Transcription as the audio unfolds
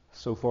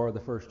So far, the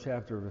first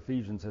chapter of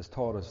Ephesians has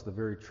taught us the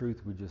very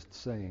truth we just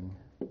sang.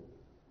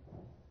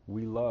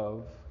 We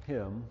love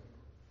Him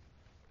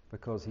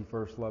because He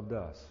first loved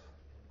us.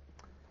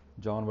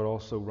 John would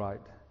also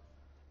write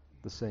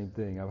the same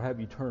thing. I'll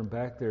have you turn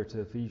back there to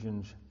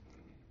Ephesians,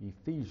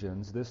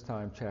 this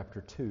time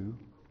chapter 2.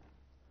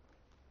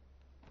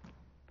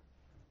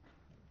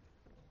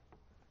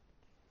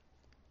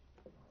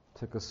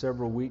 Took us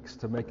several weeks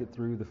to make it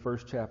through the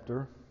first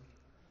chapter.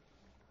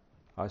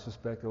 I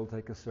suspect it'll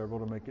take us several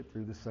to make it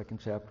through the second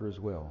chapter as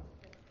well.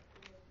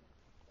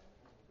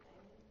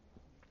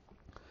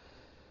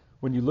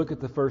 When you look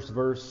at the first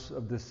verse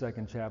of this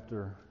second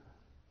chapter,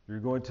 you're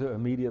going to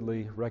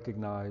immediately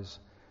recognize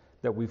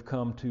that we've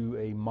come to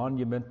a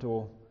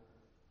monumental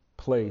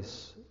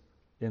place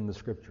in the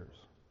Scriptures.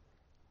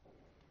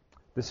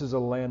 This is a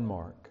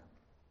landmark.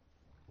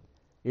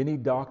 Any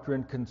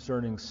doctrine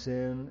concerning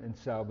sin and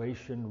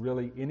salvation,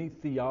 really any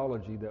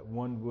theology that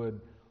one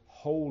would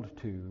hold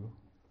to,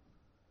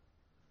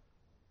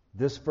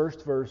 this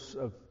first verse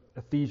of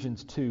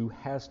Ephesians 2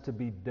 has to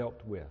be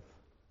dealt with.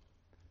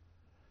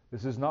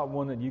 This is not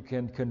one that you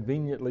can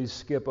conveniently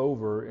skip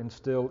over and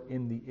still,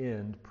 in the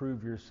end,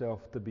 prove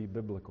yourself to be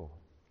biblical.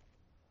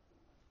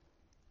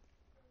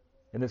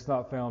 And it's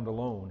not found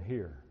alone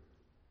here.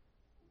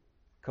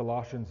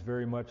 Colossians,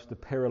 very much the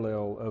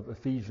parallel of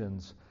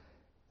Ephesians.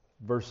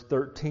 Verse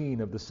 13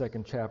 of the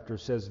second chapter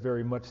says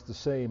very much the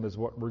same as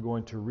what we're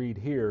going to read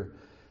here.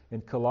 In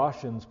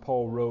Colossians,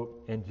 Paul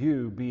wrote, "And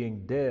you,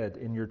 being dead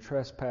in your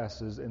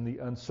trespasses and the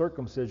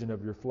uncircumcision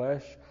of your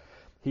flesh,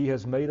 He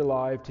has made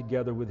alive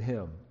together with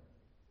Him,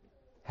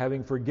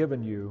 having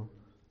forgiven you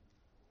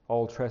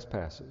all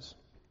trespasses."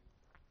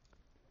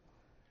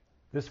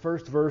 This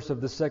first verse of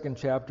the second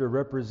chapter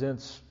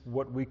represents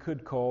what we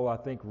could call, I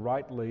think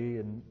rightly,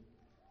 and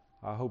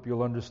I hope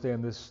you'll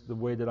understand this the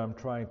way that I'm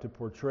trying to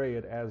portray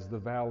it, as the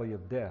valley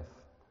of death.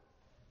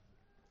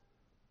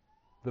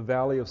 The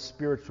valley of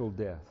spiritual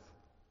death.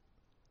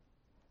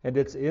 And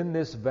it's in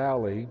this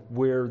valley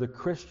where the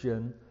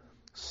Christian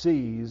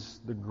sees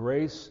the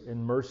grace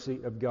and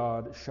mercy of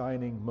God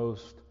shining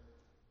most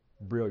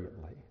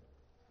brilliantly.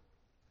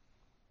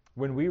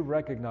 When we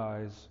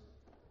recognize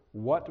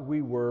what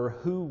we were,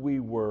 who we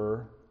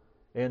were,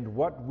 and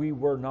what we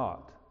were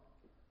not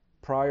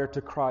prior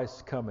to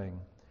Christ's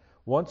coming,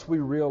 once we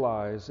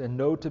realize and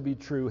know to be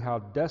true how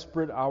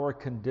desperate our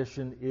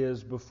condition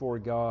is before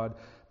God,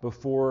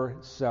 before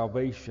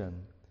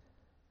salvation,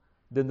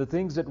 then the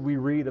things that we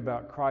read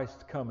about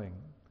Christ's coming,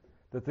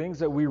 the things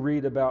that we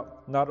read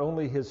about not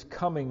only His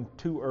coming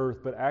to earth,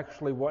 but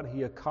actually what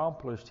He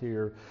accomplished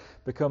here,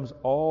 becomes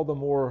all the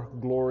more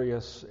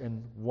glorious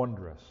and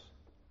wondrous.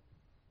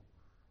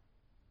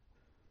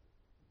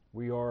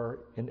 We are,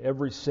 in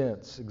every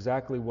sense,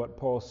 exactly what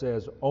Paul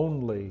says,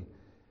 only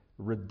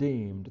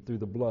redeemed through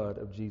the blood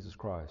of Jesus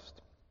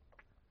Christ.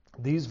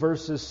 These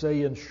verses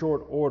say in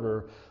short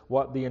order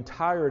what the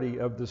entirety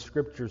of the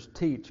Scriptures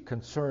teach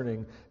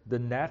concerning the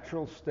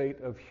natural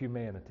state of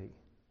humanity.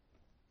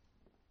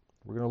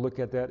 We're going to look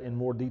at that in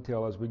more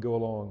detail as we go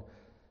along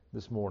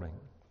this morning.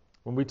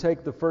 When we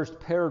take the first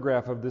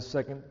paragraph of this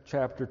second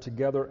chapter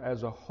together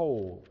as a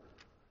whole,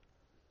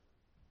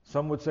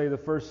 some would say the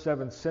first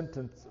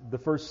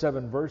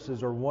seven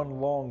verses are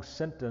one long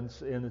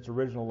sentence in its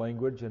original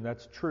language, and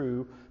that's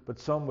true, but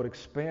some would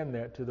expand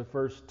that to the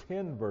first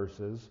 10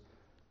 verses,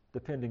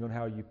 depending on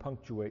how you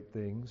punctuate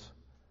things.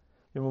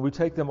 And when we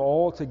take them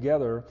all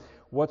together,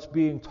 what's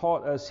being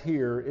taught us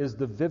here is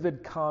the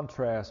vivid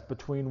contrast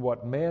between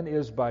what man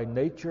is by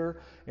nature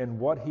and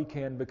what he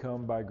can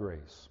become by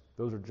grace.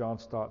 Those are John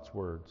Stott's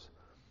words.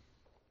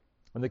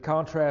 And the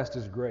contrast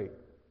is great.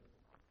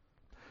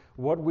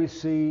 What we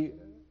see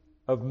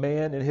of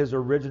man in his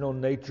original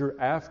nature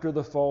after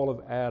the fall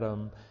of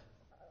Adam,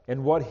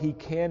 and what he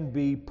can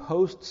be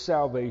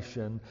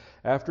post-salvation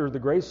after the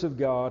grace of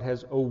God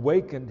has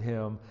awakened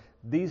him,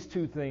 these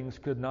two things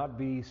could not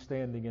be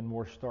standing in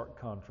more stark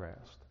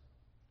contrast.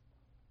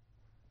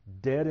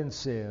 Dead in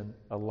sin,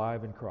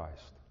 alive in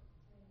Christ.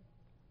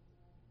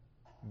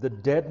 The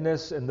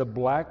deadness and the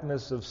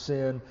blackness of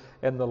sin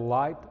and the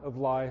light of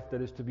life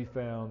that is to be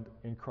found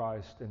in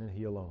Christ and in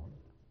He alone.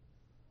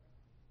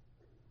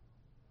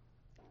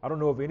 I don't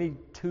know of any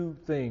two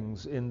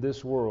things in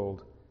this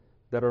world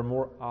that are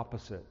more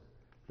opposite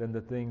than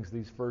the things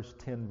these first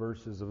 10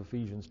 verses of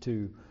Ephesians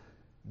 2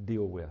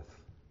 deal with.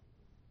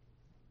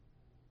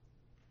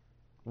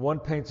 One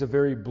paints a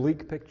very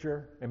bleak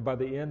picture, and by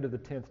the end of the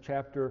 10th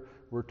chapter,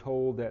 we're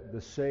told that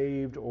the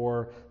saved,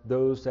 or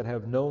those that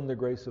have known the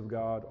grace of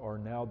God, are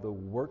now the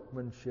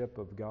workmanship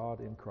of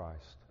God in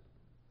Christ.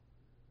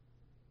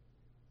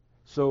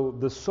 So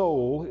the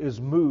soul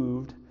is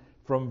moved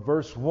from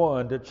verse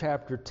 1 to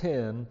chapter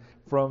 10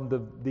 from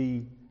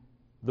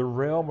the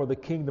realm or the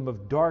kingdom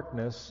of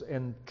darkness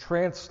and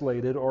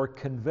translated or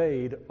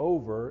conveyed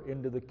over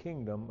into the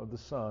kingdom of the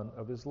Son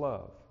of His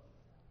love.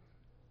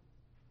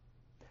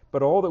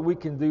 But all that we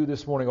can do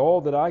this morning,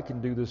 all that I can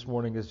do this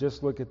morning, is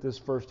just look at this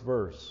first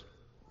verse.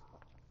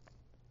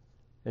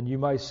 And you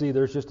might see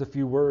there's just a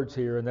few words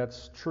here, and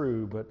that's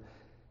true, but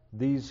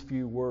these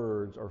few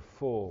words are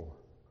full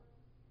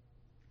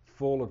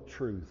of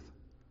truth.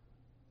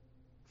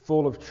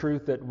 Full of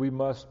truth that we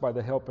must, by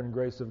the help and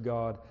grace of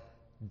God,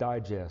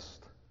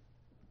 digest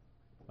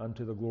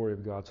unto the glory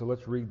of God. So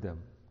let's read them.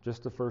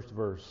 Just the first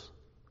verse.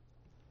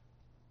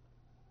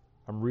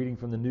 I'm reading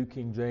from the New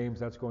King James.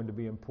 That's going to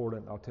be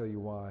important. I'll tell you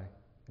why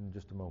in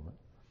just a moment.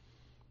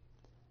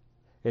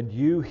 And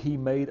you he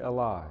made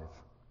alive,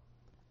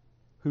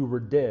 who were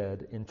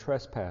dead in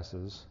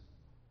trespasses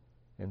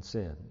and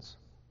sins.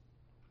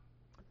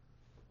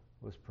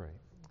 Let's pray.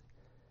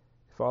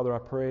 Father, I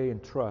pray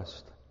and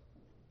trust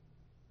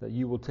that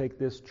you will take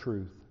this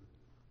truth,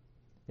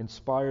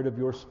 inspired of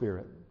your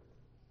Spirit,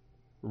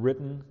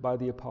 written by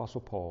the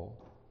Apostle Paul,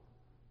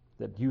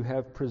 that you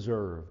have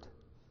preserved,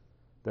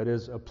 that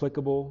is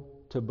applicable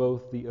to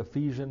both the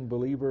Ephesian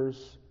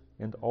believers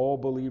and all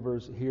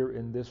believers here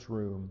in this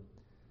room,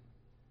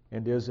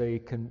 and is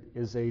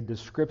a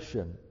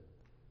description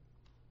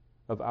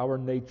of our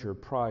nature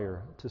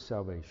prior to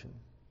salvation.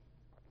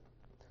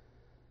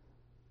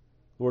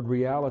 Lord,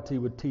 reality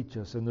would teach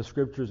us, and the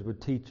Scriptures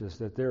would teach us,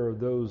 that there are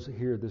those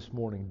here this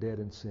morning dead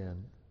in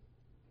sin,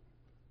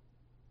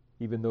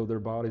 even though their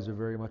bodies are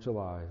very much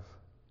alive.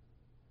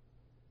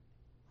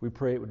 We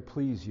pray it would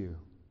please you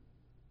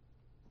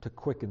to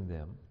quicken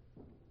them.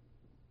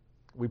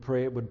 We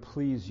pray it would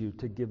please you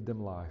to give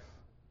them life.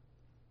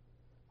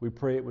 We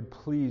pray it would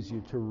please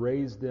you to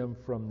raise them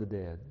from the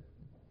dead.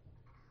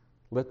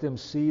 Let them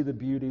see the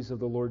beauties of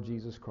the Lord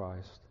Jesus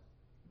Christ,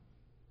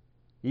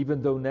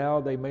 even though now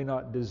they may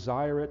not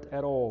desire it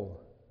at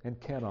all and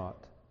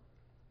cannot.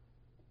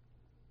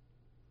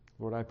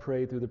 Lord, I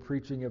pray through the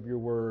preaching of your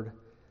word,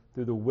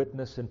 through the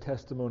witness and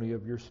testimony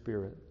of your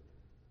Spirit,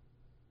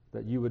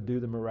 that you would do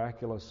the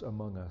miraculous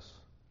among us.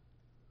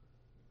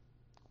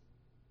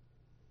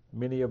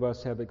 Many of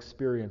us have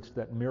experienced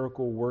that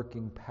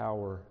miracle-working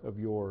power of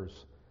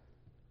yours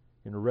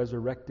in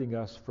resurrecting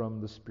us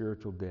from the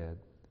spiritual dead.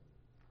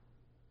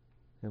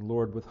 And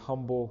Lord, with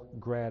humble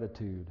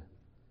gratitude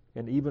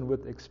and even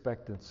with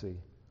expectancy,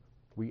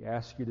 we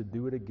ask you to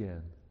do it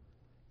again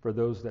for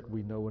those that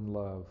we know and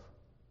love.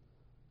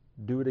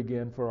 Do it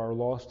again for our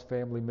lost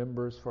family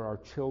members, for our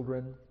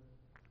children,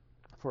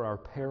 for our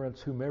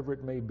parents, whomever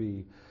it may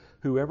be.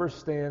 Whoever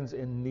stands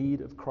in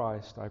need of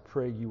Christ, I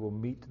pray you will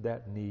meet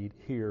that need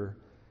here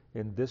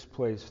in this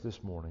place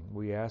this morning.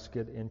 We ask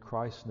it in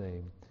Christ's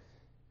name.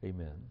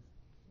 Amen.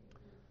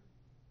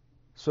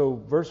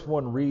 So verse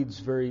 1 reads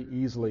very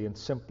easily and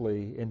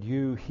simply, and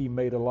you he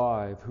made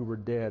alive who were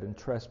dead in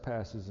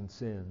trespasses and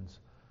sins.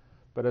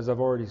 But as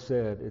I've already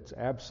said, it's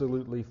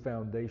absolutely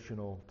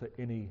foundational to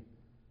any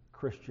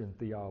Christian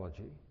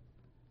theology,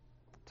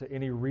 to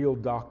any real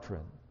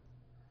doctrine.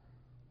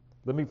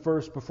 Let me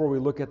first, before we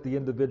look at the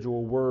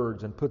individual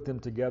words and put them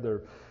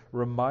together,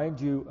 remind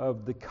you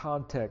of the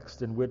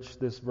context in which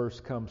this verse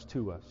comes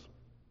to us.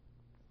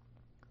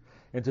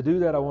 And to do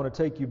that, I want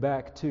to take you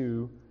back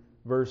to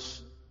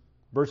verses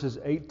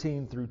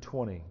 18 through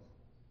 20.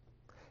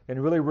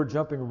 And really, we're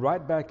jumping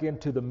right back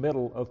into the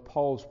middle of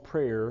Paul's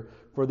prayer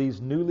for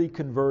these newly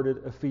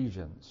converted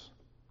Ephesians.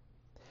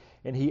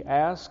 And he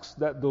asks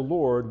that the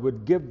Lord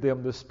would give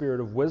them the spirit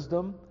of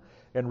wisdom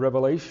and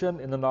revelation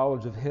in the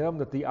knowledge of Him,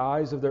 that the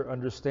eyes of their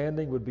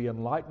understanding would be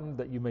enlightened,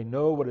 that you may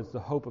know what is the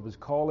hope of His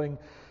calling,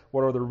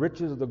 what are the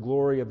riches of the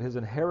glory of His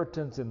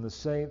inheritance in the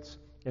saints,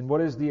 and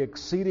what is the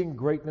exceeding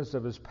greatness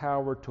of His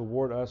power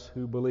toward us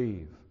who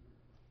believe,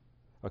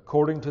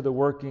 according to the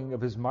working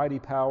of His mighty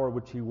power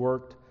which He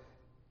worked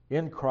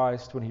in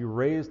Christ when He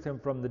raised Him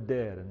from the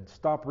dead. And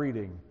stop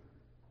reading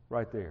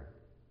right there.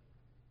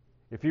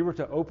 If you were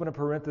to open a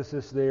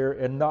parenthesis there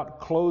and not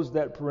close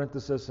that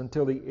parenthesis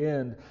until the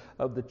end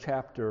of the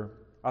chapter,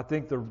 I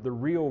think the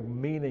real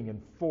meaning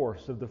and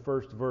force of the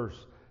first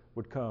verse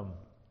would come.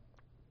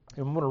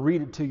 And I'm going to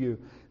read it to you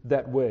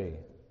that way.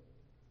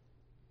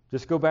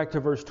 Just go back to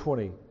verse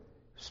 20.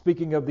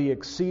 Speaking of the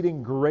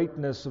exceeding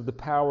greatness of the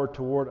power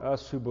toward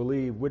us who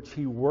believe, which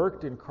He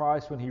worked in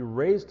Christ when He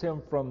raised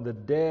Him from the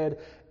dead,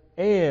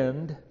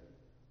 and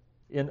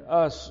in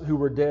us who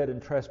were dead in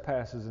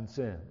trespasses and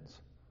sins.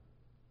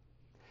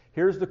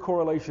 Here's the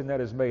correlation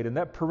that is made. In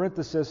that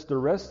parenthesis, the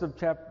rest of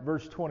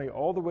verse 20,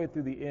 all the way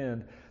through the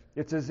end,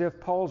 it's as if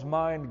Paul's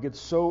mind gets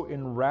so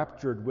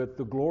enraptured with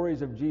the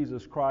glories of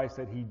Jesus Christ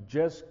that he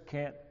just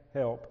can't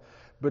help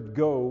but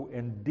go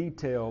and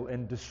detail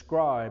and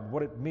describe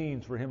what it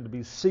means for him to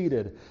be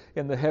seated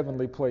in the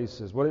heavenly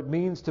places, what it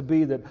means to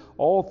be that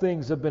all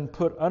things have been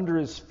put under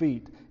his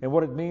feet, and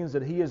what it means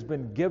that he has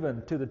been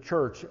given to the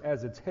church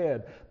as its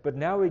head. But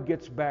now he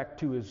gets back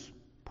to his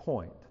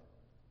point.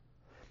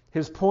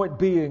 His point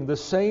being, the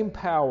same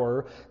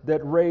power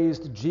that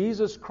raised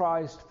Jesus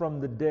Christ from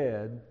the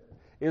dead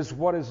is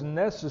what is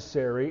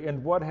necessary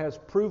and what has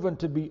proven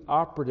to be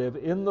operative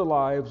in the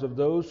lives of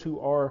those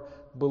who are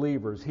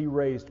believers. He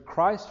raised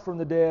Christ from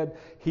the dead.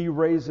 He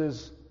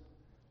raises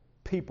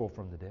people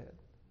from the dead.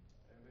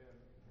 Amen.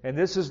 And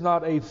this is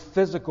not a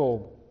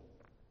physical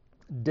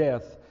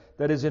death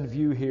that is in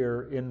view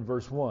here in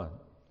verse 1.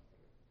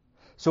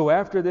 So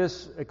after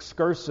this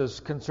excursus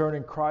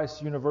concerning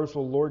Christ's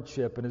universal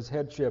lordship and his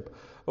headship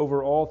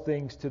over all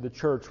things to the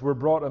church, we're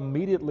brought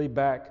immediately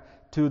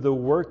back to the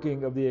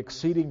working of the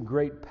exceeding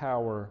great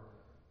power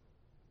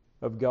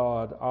of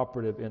God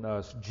operative in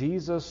us.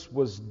 Jesus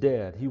was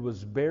dead. He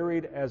was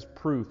buried as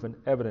proof and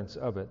evidence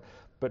of it,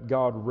 but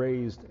God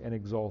raised and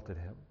exalted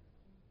him.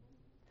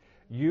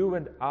 You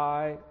and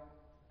I,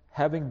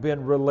 having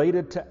been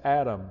related to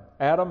Adam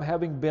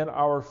having been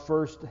our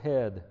first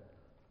head,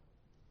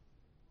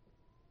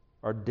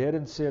 are dead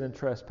in sin and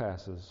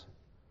trespasses.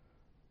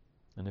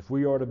 And if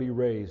we are to be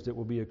raised, it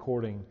will be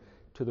according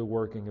to the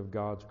working of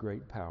God's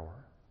great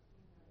power.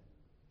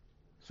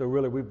 So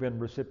really, we've been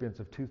recipients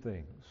of two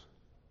things.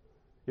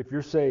 If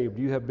you're saved,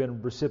 you have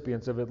been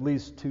recipients of at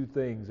least two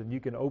things, and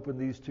you can open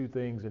these two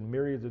things in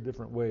myriads of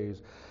different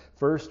ways.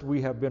 First,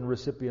 we have been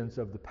recipients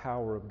of the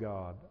power of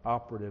God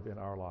operative in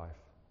our life.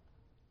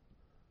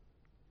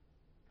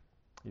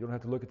 You don't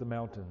have to look at the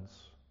mountains.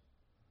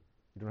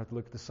 You don't have to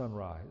look at the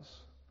sunrise.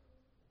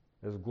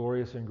 As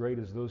glorious and great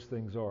as those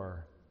things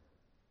are,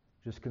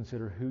 just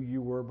consider who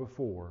you were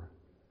before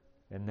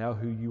and now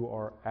who you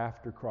are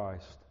after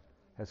Christ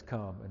has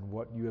come, and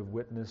what you have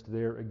witnessed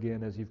there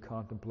again as you've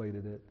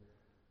contemplated it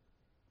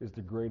is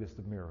the greatest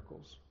of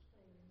miracles.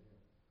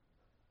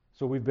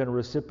 So we've been a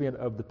recipient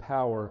of the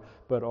power,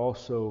 but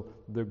also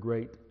the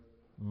great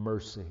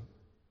mercy.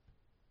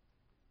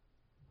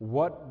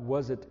 What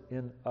was it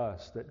in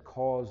us that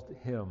caused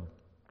him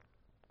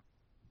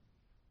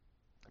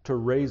to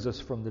raise us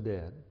from the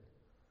dead?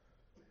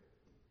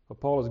 Well,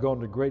 Paul has gone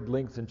to great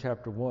lengths in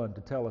chapter 1 to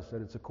tell us that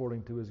it's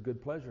according to his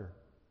good pleasure.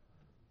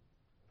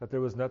 That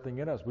there was nothing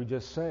in us. We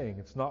just sang,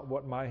 it's not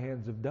what my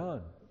hands have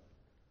done.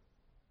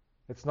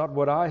 It's not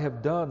what I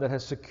have done that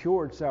has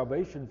secured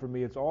salvation for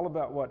me. It's all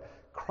about what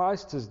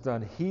Christ has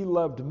done. He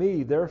loved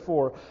me,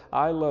 therefore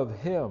I love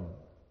him.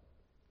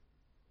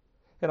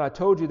 And I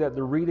told you that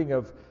the reading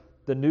of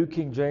the New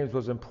King James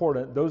was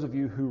important. Those of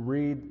you who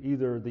read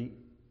either the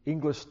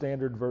English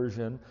Standard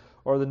Version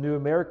or the New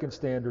American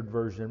Standard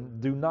Version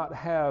do not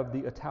have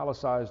the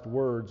italicized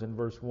words in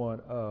verse 1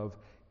 of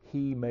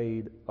He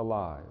made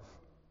alive.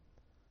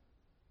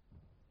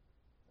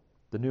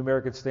 The New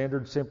American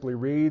Standard simply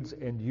reads,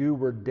 and you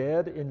were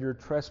dead in your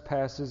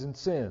trespasses and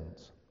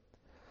sins.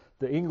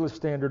 The English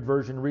Standard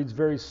Version reads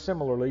very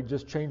similarly,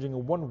 just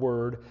changing one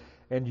word,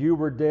 and you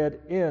were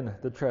dead in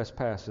the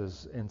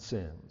trespasses and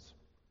sins.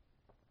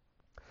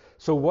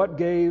 So what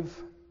gave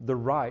the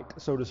right,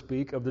 so to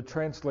speak, of the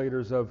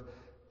translators of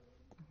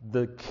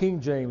the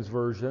King James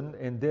Version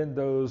and then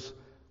those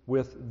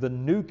with the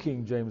New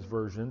King James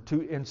Version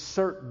to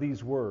insert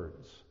these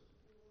words?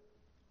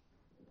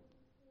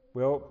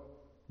 Well,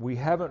 we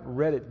haven't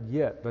read it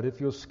yet, but if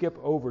you'll skip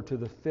over to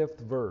the 5th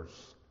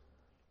verse.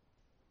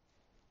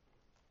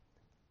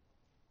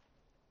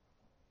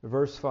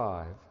 Verse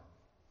 5.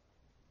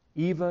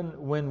 Even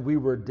when we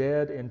were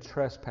dead in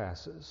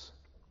trespasses,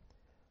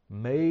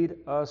 made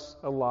us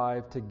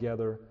alive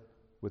together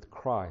with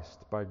Christ.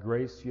 By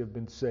grace you have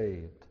been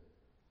saved.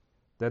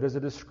 That is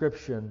a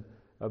description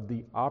of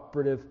the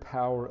operative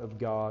power of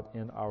God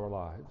in our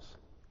lives.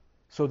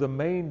 So the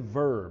main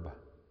verb,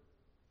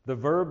 the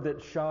verb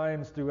that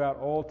shines throughout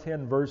all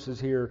 10 verses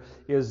here,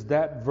 is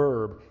that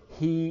verb,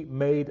 He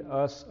made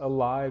us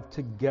alive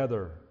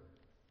together.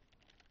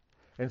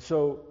 And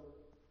so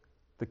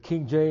the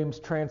King James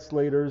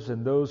translators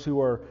and those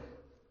who are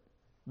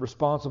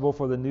responsible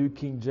for the New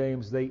King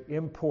James, they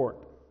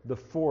import the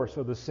force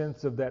or the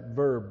sense of that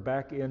verb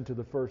back into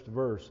the first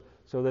verse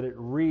so that it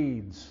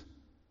reads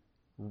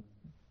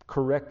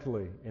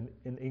correctly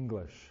in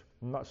English.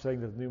 I'm not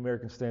saying that the New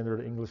American Standard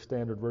or English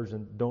Standard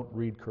Version don't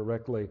read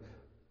correctly,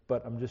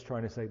 but I'm just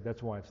trying to say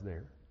that's why it's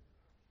there.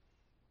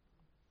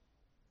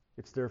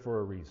 It's there for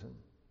a reason.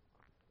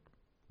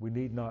 We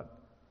need not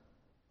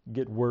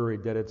get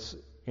worried that it's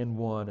in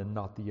one and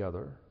not the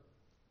other.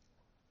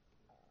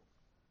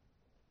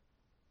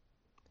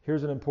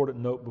 Here's an important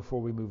note before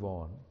we move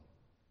on.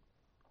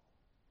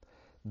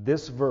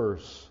 This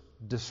verse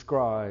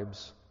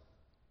describes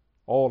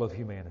all of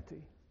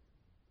humanity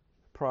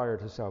prior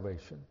to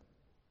salvation.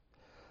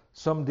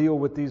 Some deal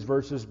with these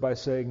verses by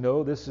saying,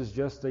 no, this is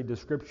just a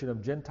description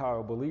of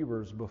Gentile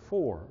believers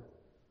before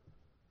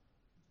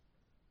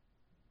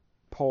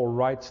Paul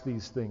writes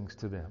these things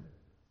to them.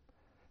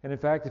 And in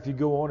fact, if you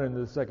go on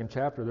into the 2nd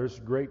chapter, there's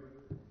great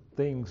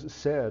things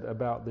said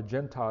about the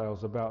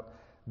Gentiles, about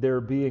their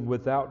being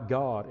without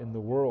God in the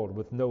world,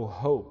 with no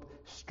hope,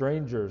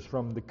 strangers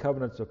from the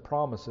covenants of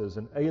promises,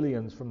 and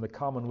aliens from the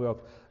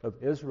commonwealth of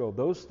Israel.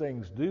 Those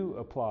things do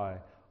apply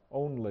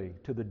only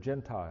to the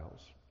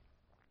Gentiles.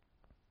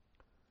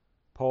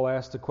 Paul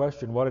asked the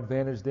question, what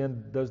advantage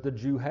then does the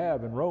Jew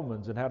have in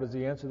Romans? And how does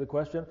he answer the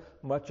question?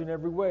 Much in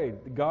every way.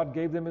 God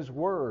gave them His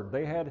Word.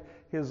 They had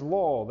His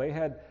law. They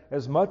had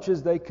as much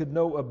as they could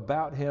know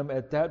about Him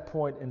at that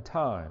point in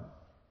time.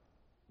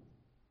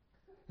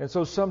 And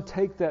so some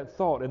take that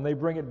thought and they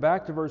bring it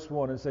back to verse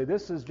 1 and say,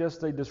 this is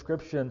just a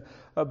description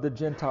of the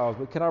Gentiles.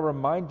 But can I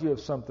remind you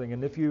of something?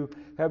 And if you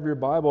have your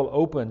Bible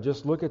open,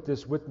 just look at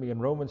this with me in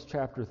Romans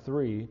chapter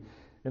 3.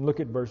 And look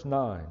at verse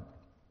 9.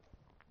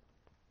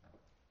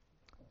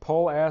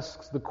 Paul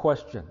asks the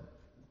question.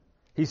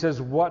 He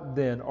says, "What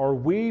then? Are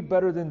we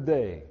better than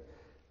they?"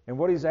 And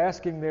what he's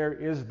asking there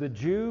is the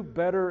Jew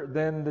better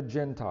than the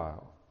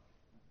Gentile?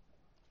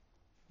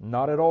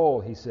 Not at all,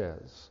 he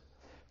says.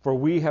 For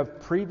we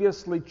have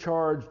previously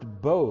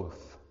charged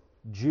both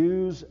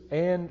Jews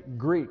and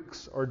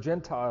Greeks or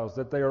Gentiles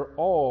that they are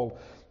all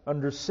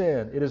under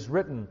sin. It is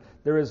written,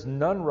 "There is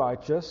none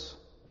righteous,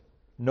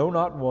 no,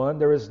 not one.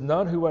 There is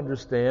none who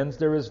understands.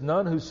 There is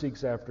none who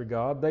seeks after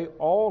God. They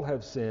all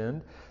have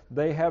sinned.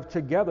 They have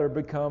together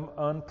become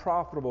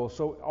unprofitable."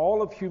 So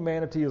all of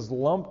humanity is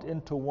lumped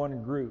into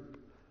one group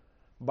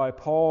by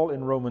Paul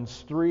in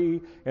Romans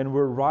 3, and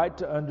we're right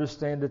to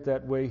understand it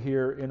that way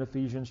here in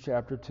Ephesians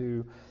chapter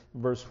 2,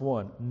 verse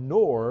 1.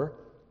 Nor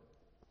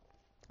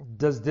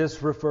does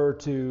this refer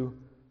to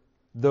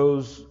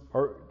those,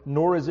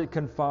 nor is it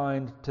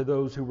confined to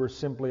those who were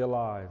simply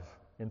alive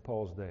in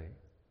Paul's day.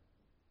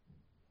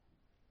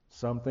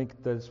 Some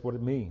think that's what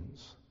it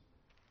means.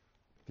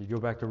 If you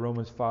go back to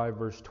Romans 5,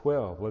 verse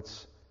 12,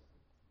 let's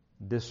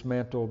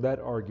dismantle that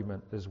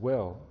argument as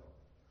well.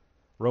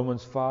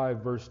 Romans 5,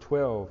 verse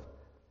 12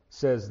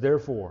 says,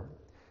 "Therefore,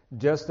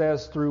 just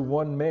as through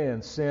one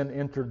man sin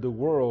entered the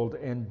world,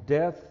 and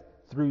death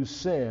through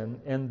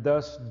sin, and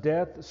thus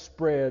death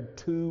spread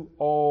to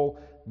all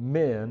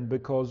men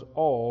because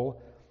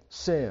all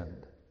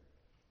sinned."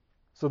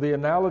 So the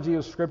analogy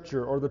of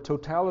Scripture, or the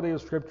totality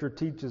of Scripture,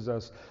 teaches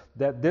us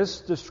that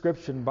this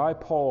description by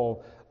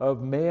Paul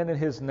of man in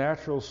his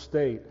natural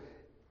state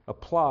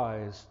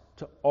applies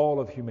to all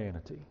of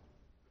humanity.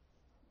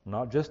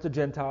 Not just the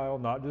Gentile,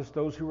 not just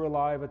those who were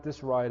alive at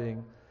this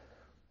writing,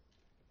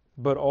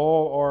 but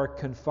all are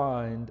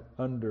confined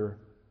under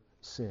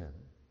sin.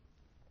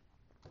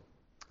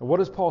 What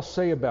does Paul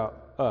say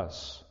about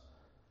us?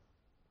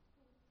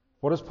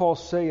 What does Paul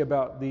say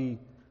about the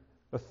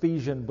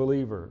Ephesian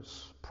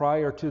believers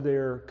prior to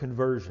their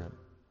conversion?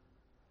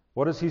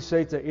 What does he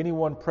say to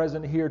anyone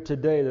present here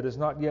today that has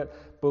not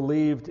yet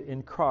believed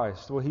in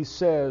Christ? Well, he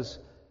says,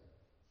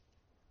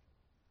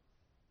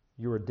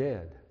 "You are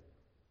dead."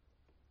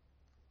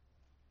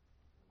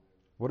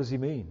 What does he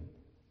mean?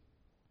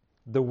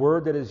 The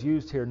word that is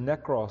used here,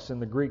 nekros in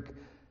the Greek,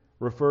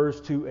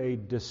 refers to a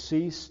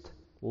deceased,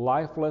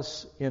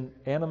 lifeless,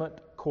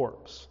 inanimate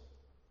corpse.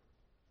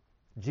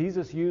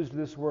 Jesus used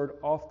this word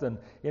often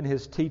in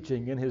his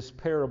teaching, in his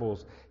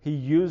parables. He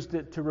used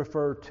it to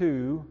refer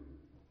to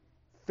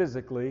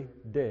physically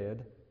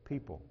dead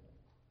people.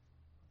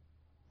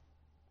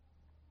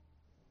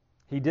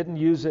 He didn't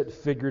use it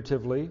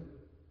figuratively.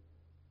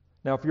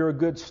 Now, if you're a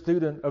good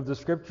student of the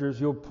Scriptures,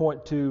 you'll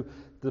point to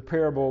the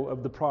parable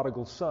of the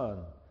prodigal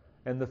son.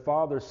 And the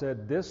father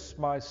said, "This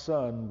my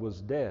son was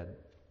dead."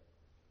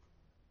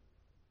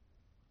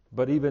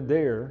 But even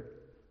there,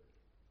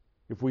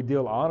 if we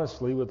deal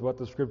honestly with what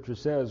the Scripture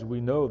says,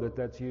 we know that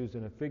that's used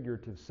in a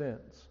figurative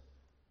sense.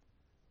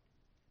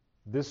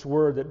 This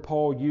word that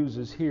Paul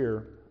uses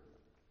here,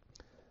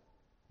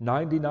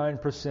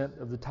 99%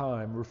 of the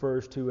time,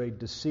 refers to a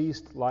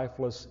deceased,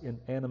 lifeless,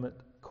 inanimate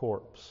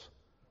corpse.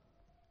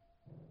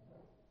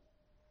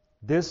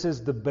 This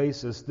is the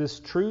basis.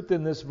 This truth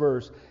in this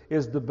verse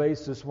is the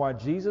basis why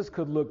Jesus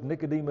could look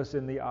Nicodemus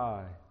in the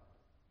eye.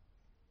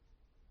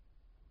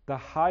 The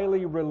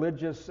highly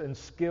religious and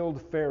skilled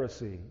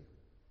Pharisee.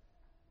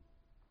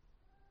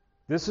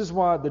 This is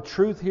why the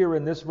truth here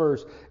in this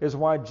verse is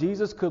why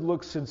Jesus could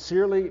look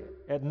sincerely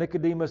at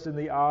Nicodemus in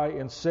the eye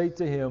and say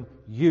to him,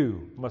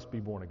 "You must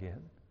be born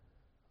again."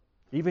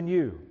 Even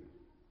you.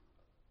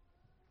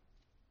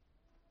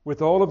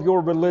 With all of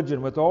your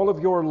religion, with all of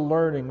your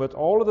learning, with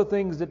all of the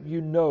things that you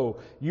know,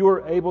 you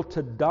are able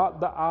to dot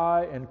the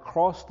I and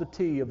cross the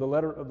T of the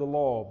letter of the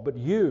law. But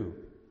you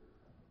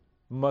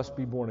must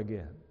be born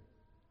again.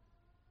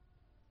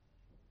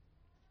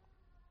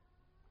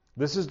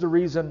 This is the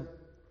reason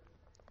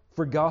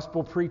for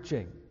gospel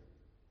preaching.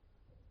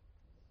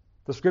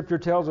 The Scripture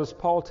tells us,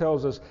 Paul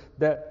tells us,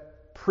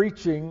 that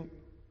preaching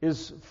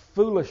is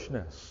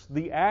foolishness.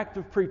 The act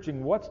of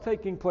preaching, what's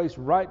taking place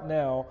right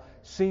now,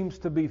 seems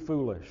to be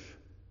foolish.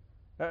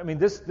 I mean,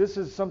 this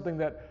is something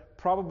that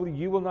probably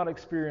you will not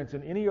experience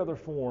in any other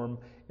form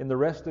in the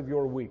rest of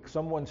your week.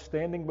 Someone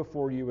standing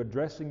before you,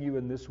 addressing you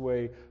in this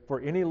way for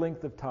any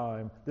length of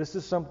time. This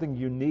is something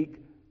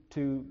unique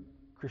to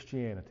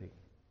Christianity.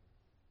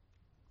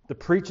 The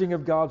preaching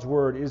of God's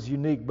Word is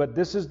unique, but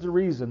this is the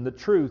reason, the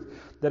truth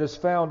that is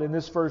found in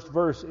this first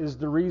verse is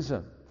the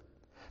reason.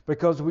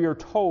 Because we are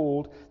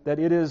told that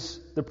it is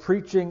the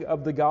preaching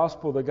of the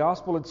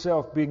gospel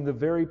itself being the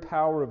very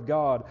power of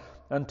God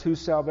unto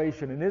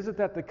salvation. And isn't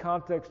that the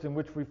context in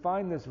which we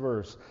find this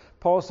verse?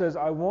 Paul says,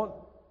 "I want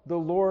the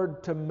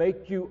Lord to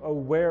make you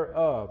aware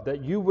of,"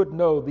 that you would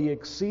know the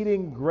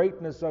exceeding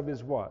greatness of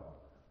His what?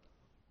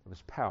 Of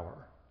His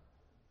power.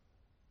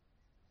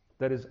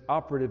 That is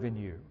operative in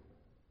you.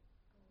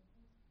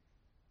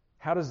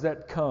 How does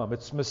that come?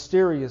 It's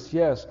mysterious,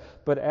 yes,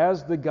 but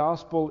as the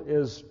gospel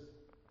is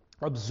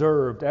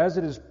observed, as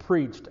it is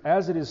preached,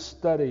 as it is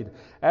studied,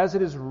 as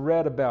it is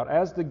read about,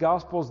 as the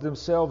Gospels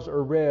themselves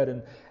are read,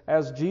 and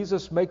as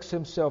Jesus makes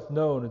himself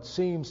known, it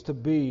seems to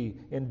be,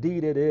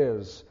 indeed it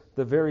is,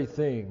 the very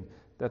thing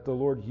that the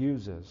Lord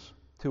uses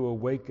to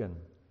awaken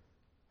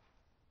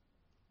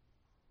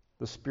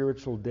the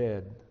spiritual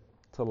dead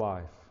to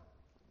life.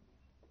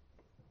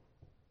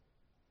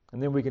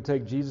 And then we can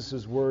take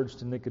Jesus' words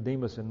to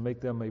Nicodemus and make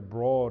them a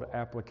broad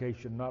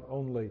application. Not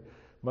only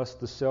must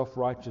the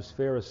self-righteous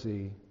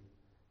Pharisee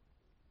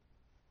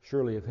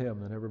surely of him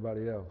than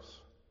everybody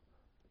else,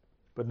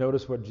 but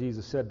notice what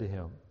Jesus said to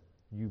him: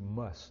 you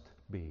must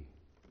be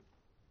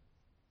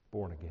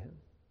born again,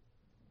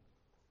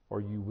 or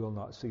you will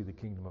not see the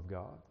kingdom of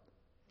God.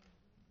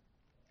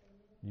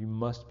 You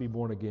must be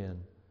born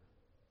again,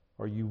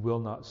 or you will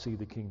not see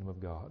the kingdom of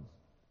God.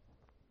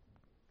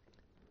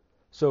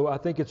 So I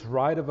think it's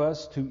right of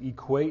us to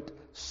equate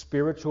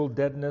spiritual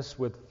deadness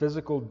with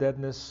physical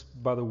deadness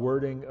by the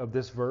wording of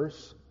this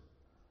verse.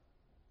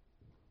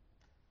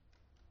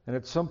 And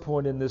at some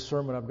point in this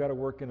sermon, I've got to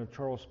work in a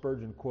Charles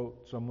Spurgeon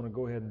quote, so I'm going to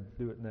go ahead and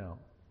do it now.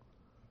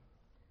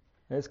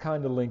 And it's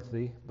kind of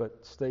lengthy,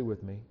 but stay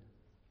with me.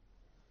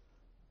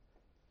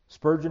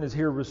 Spurgeon is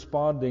here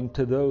responding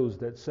to those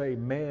that say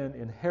man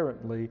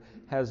inherently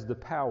has the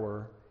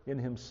power in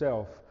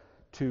himself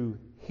to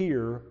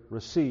hear,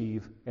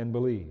 receive, and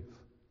believe.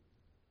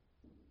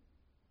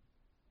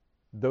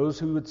 Those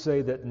who would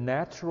say that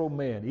natural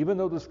man, even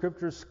though the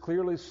Scriptures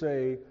clearly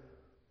say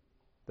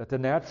that the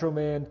natural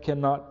man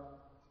cannot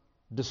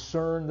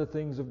discern the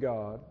things of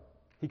God,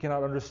 he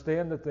cannot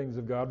understand the things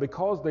of God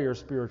because they are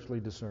spiritually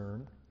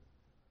discerned.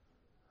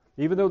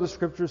 Even though the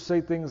Scriptures say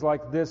things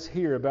like this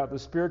here about the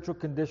spiritual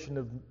condition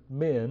of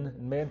men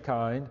and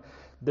mankind,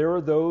 there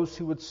are those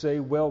who would say,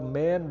 well,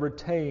 man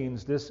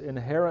retains this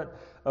inherent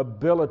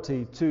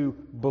ability to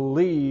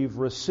believe,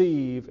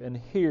 receive, and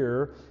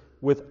hear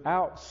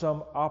without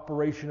some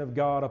operation of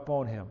God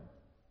upon him.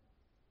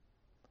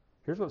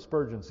 Here's what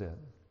Spurgeon said.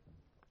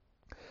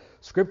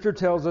 Scripture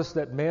tells us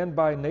that man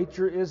by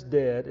nature is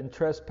dead in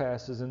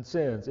trespasses and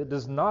sins. It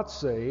does not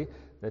say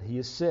that he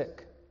is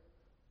sick,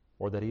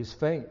 or that he is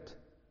faint,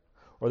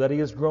 or that he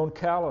has grown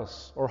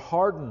callous, or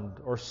hardened,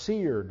 or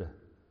seared.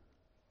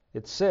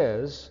 It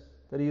says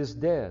that he is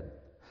dead.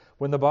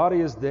 When the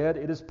body is dead,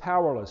 it is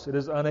powerless. It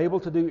is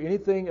unable to do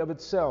anything of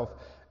itself.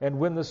 And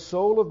when the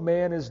soul of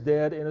man is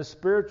dead in a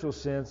spiritual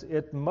sense,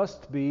 it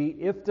must be,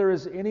 if there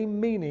is any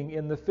meaning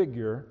in the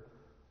figure,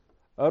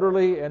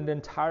 utterly and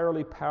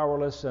entirely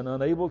powerless and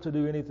unable to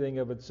do anything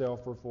of itself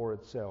or for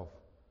itself.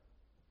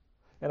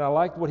 And I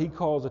like what he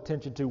calls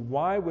attention to.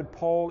 Why would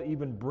Paul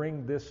even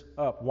bring this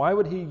up? Why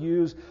would he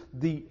use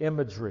the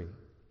imagery?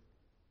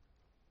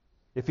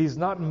 If he's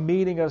not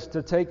meaning us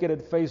to take it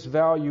at face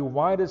value,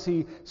 why does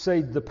he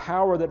say the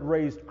power that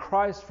raised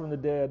Christ from the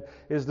dead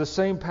is the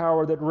same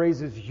power that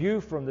raises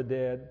you from the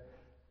dead?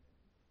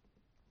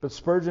 But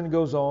Spurgeon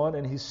goes on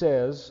and he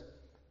says,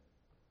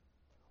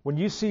 when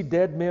you see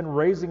dead men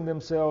raising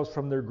themselves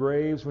from their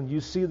graves, when you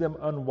see them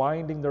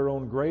unwinding their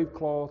own grave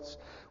cloths,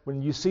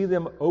 when you see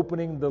them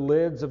opening the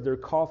lids of their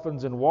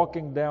coffins and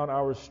walking down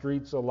our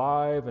streets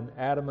alive and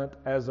adamant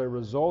as a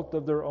result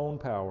of their own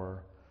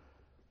power,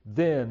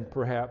 then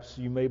perhaps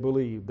you may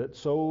believe that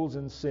souls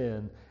in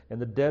sin and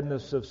the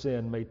deadness of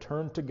sin may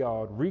turn to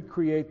God,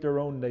 recreate their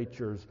own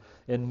natures,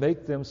 and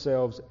make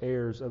themselves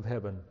heirs of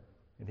heaven.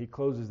 And he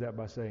closes that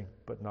by saying,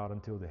 but not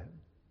until then.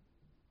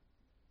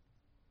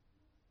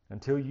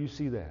 Until you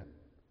see that,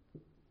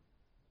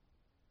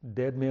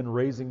 dead men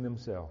raising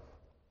themselves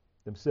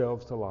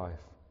to life,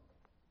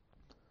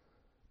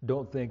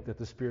 don't think that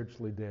the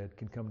spiritually dead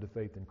can come to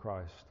faith in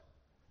Christ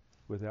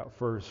without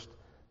first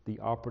the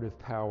operative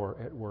power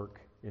at work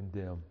in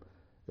them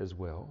as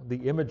well.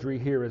 The imagery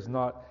here is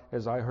not,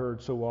 as I heard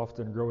so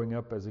often growing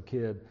up as a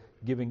kid,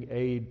 giving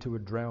aid to a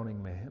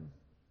drowning man,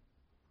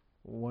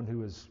 one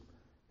who is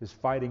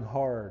fighting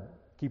hard,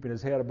 keeping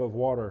his head above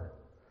water.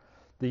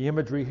 The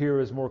imagery here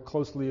is more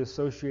closely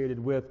associated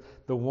with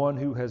the one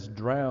who has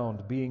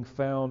drowned, being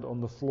found on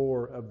the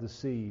floor of the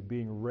sea,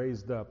 being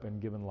raised up and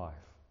given life.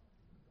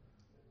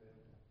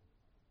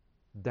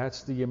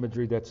 That's the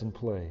imagery that's in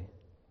play.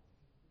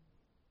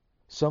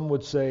 Some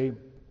would say,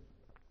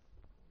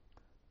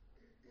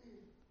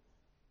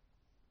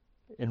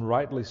 and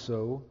rightly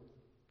so,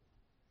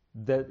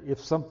 that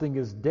if something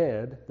is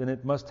dead, then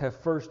it must have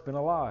first been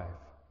alive.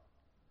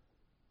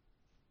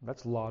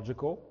 That's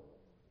logical.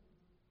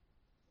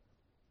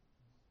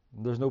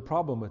 There's no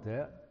problem with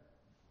that,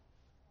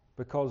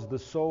 because the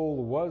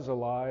soul was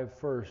alive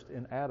first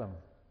in Adam.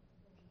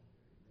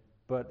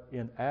 But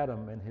in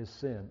Adam and his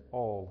sin,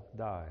 all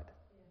died.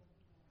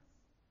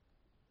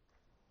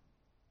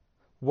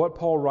 What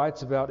Paul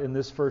writes about in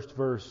this first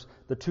verse,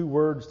 the two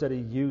words that he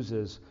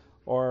uses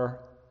are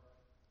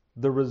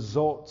the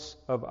results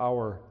of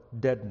our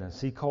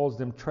deadness. He calls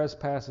them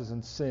trespasses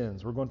and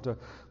sins. We're going to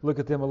look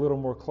at them a little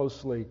more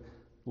closely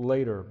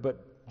later.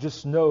 But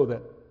just know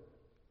that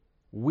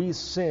we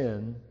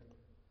sin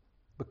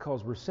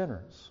because we're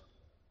sinners.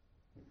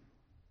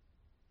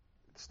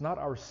 It's not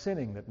our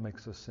sinning that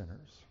makes us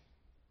sinners.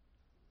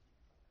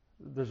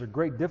 There's a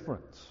great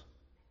difference.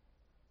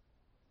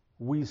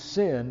 We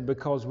sin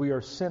because we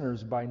are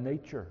sinners by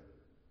nature.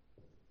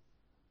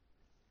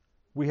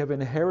 We have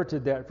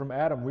inherited that from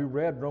Adam. We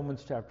read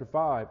Romans chapter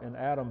 5, and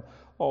Adam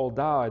all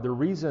died. The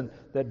reason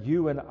that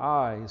you and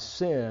I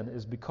sin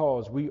is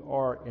because we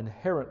are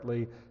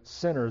inherently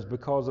sinners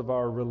because of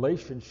our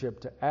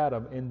relationship to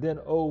Adam. And then,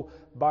 oh,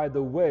 by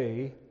the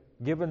way,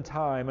 given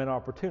time and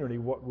opportunity,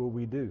 what will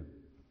we do?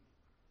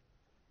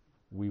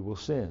 We will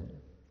sin.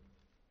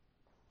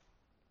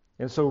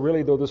 And so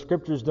really, though the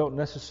Scriptures don't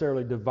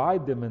necessarily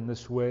divide them in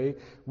this way,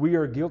 we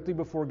are guilty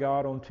before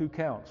God on two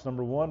counts.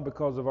 Number one,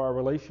 because of our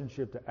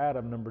relationship to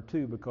Adam. Number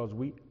two, because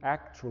we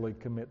actually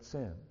commit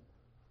sin.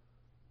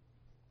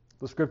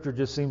 The Scripture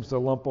just seems to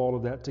lump all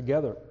of that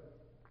together.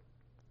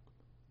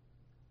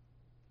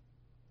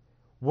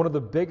 One of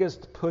the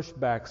biggest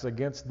pushbacks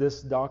against this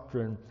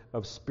doctrine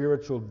of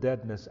spiritual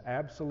deadness,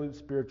 absolute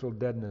spiritual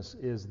deadness,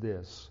 is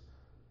this.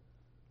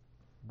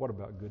 What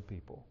about good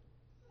people?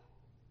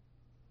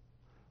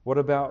 What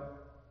about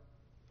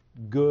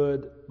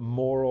good,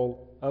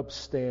 moral,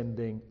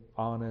 upstanding,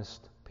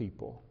 honest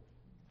people?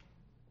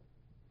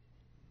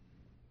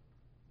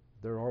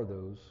 There are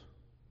those.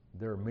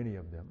 There are many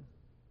of them.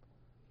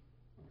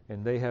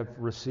 And they have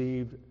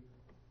received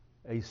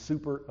a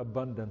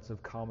superabundance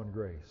of common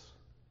grace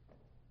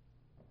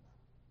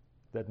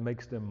that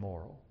makes them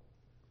moral.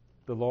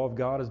 The law of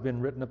God has been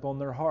written upon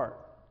their heart.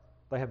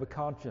 They have a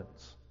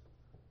conscience.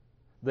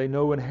 They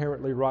know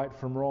inherently right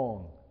from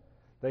wrong.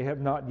 They have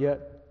not yet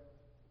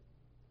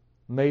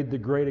made the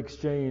great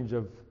exchange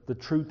of the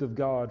truth of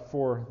God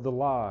for the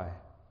lie.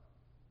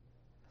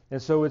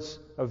 And so it's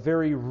a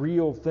very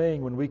real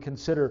thing when we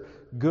consider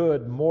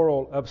good,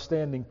 moral,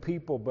 upstanding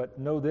people. But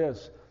know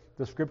this,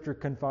 the Scripture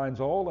confines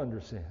all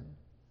under sin.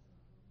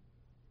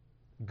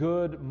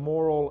 Good,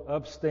 moral,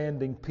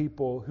 upstanding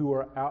people who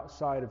are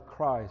outside of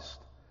Christ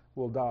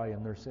will die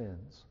in their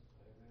sins.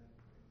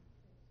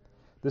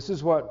 This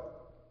is what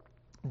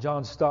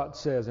John Stott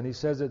says, and he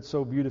says it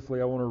so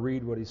beautifully. I want to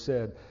read what he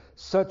said.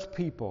 Such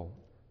people,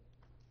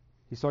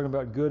 he's talking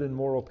about good and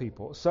moral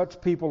people, such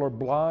people are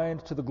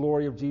blind to the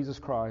glory of Jesus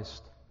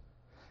Christ,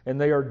 and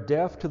they are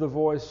deaf to the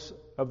voice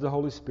of the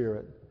Holy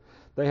Spirit.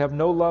 They have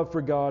no love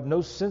for God,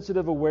 no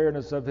sensitive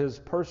awareness of His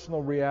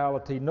personal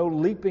reality, no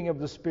leaping of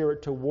the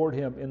Spirit toward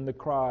Him in the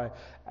cry,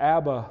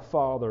 Abba,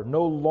 Father,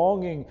 no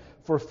longing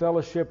for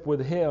fellowship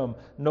with Him,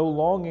 no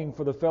longing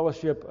for the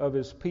fellowship of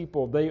His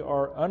people. They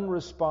are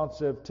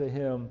unresponsive to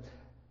Him,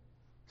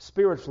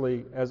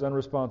 spiritually as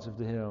unresponsive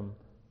to Him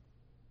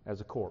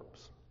as a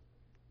corpse.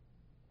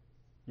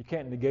 You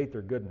can't negate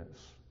their goodness.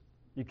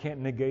 You can't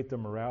negate their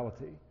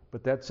morality,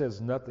 but that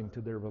says nothing to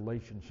their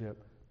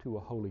relationship to a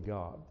holy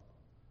God.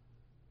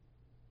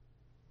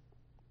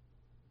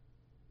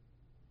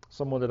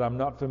 Someone that I'm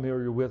not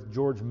familiar with,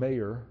 George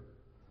Mayer,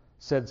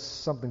 said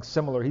something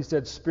similar. He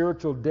said,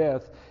 spiritual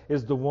death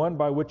is the one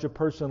by which a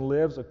person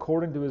lives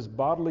according to his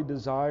bodily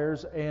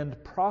desires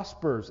and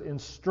prospers in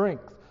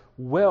strength,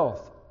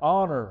 wealth,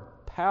 honor,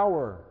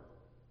 power.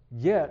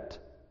 Yet,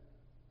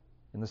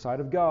 in the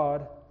sight of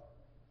God,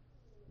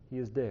 he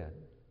is dead.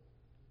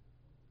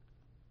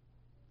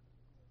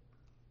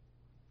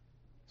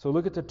 So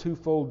look at the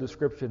twofold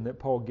description that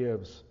Paul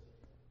gives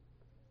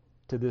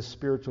to this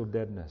spiritual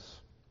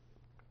deadness.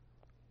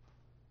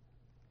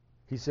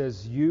 He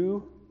says,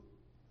 you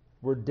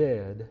were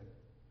dead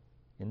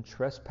in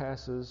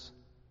trespasses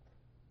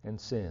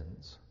and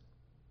sins.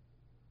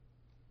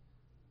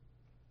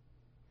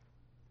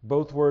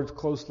 Both words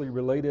closely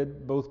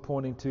related, both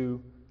pointing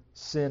to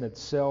sin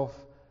itself,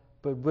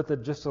 but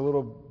with just a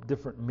little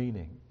different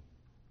meaning.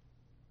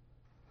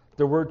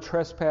 The word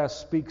trespass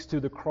speaks to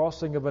the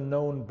crossing of a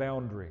known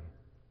boundary.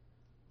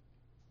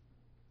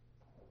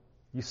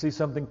 You see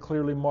something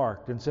clearly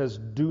marked and says,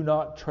 do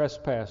not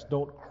trespass,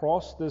 don't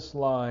cross this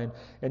line,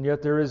 and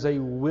yet there is a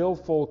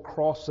willful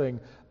crossing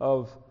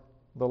of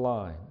the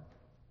line.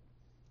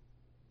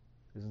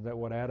 Isn't that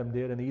what Adam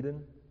did in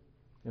Eden,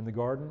 in the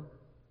garden?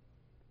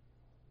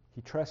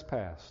 He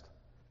trespassed.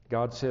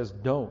 God says,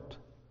 don't.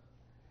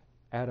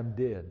 Adam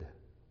did.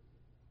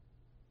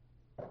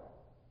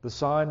 The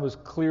sign was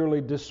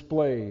clearly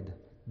displayed,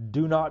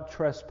 do not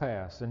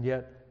trespass, and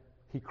yet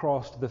he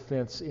crossed the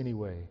fence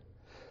anyway.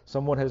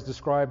 Someone has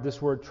described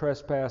this word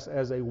trespass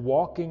as a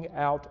walking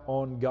out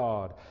on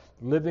God,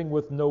 living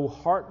with no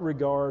heart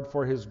regard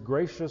for His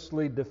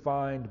graciously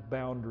defined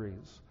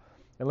boundaries.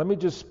 And let me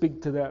just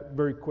speak to that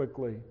very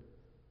quickly.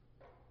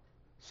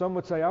 Some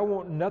would say, I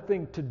want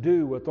nothing to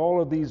do with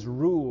all of these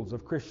rules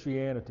of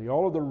Christianity,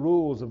 all of the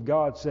rules of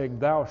God saying,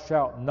 thou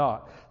shalt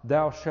not,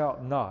 thou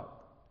shalt not.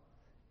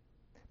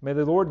 May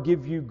the Lord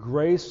give you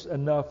grace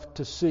enough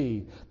to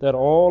see that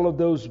all of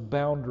those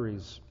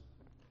boundaries,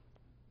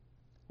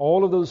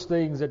 all of those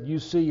things that you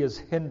see as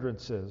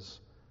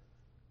hindrances,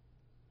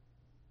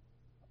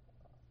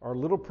 are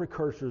little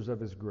precursors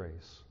of His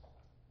grace.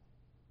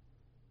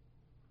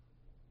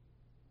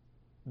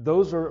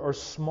 Those are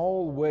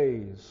small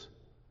ways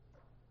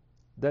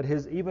that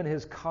even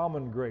His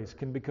common grace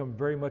can become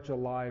very much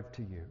alive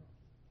to you.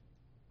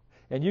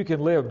 And you can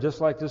live just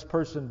like this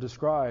person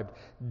described,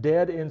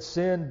 dead in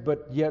sin,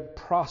 but yet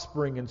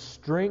prospering in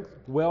strength,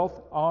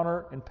 wealth,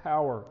 honor, and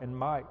power, and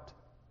might.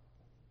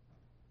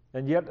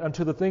 And yet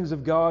unto the things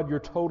of God, you're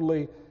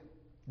totally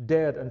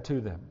dead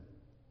unto them.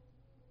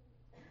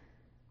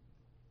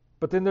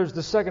 But then there's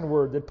the second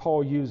word that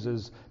Paul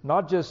uses,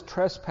 not just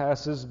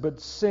trespasses,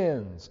 but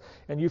sins.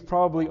 And you've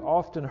probably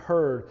often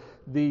heard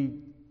the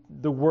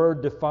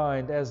word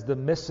defined as the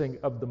missing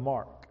of the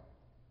mark.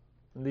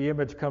 And the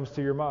image comes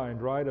to your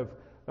mind, right,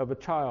 of a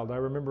child. I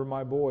remember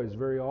my boys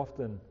very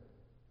often,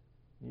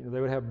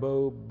 they would have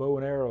bow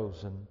and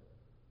arrows, and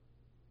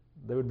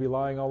they would be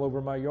lying all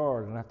over my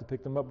yard, and I have to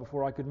pick them up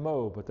before I could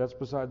mow, but that's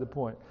beside the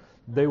point.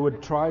 They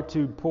would try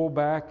to pull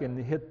back and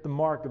hit the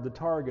mark of the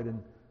target,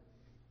 and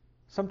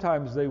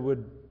sometimes they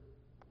would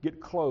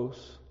get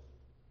close.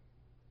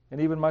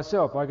 And even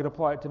myself, I could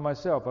apply it to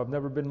myself. I've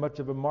never been much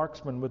of a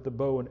marksman with the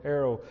bow and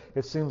arrow.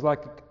 It seems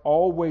like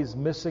always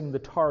missing the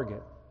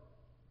target.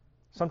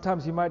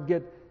 Sometimes you might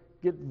get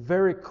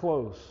very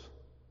close.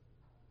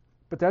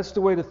 But that's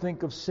the way to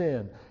think of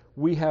sin.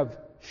 We have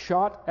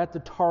shot at the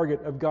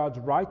target of God's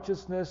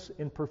righteousness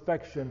in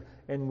perfection,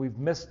 and we've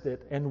missed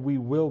it, and we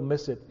will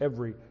miss it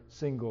every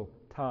single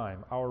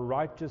time. Our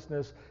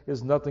righteousness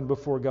is nothing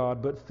before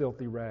God but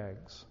filthy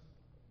rags.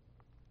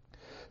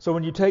 So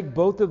when you take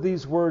both of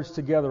these words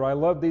together, I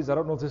love these. I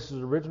don't know if this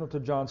is original to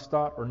John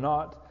Stott or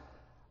not.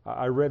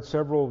 I read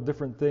several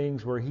different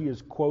things where he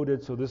is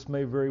quoted, so this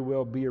may very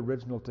well be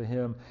original to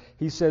him.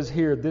 He says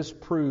here, this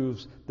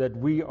proves that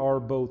we are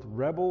both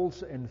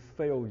rebels and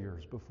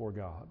failures before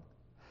God.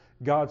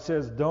 God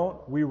says,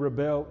 don't, we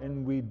rebel,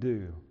 and we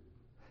do.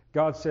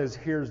 God says,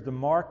 here's the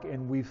mark,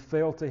 and we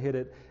fail to hit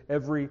it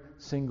every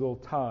single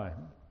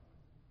time.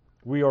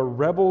 We are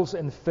rebels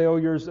and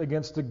failures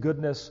against the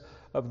goodness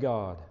of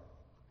God.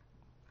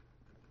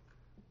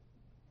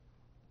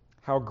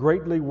 How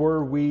greatly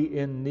were we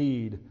in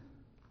need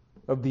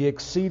of the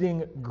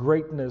exceeding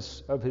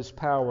greatness of His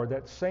power,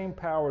 that same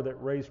power that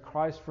raised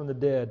Christ from the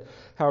dead.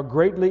 How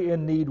greatly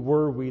in need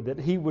were we that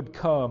He would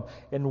come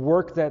and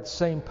work that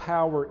same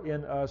power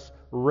in us,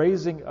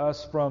 raising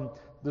us from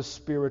the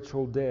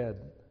spiritual dead.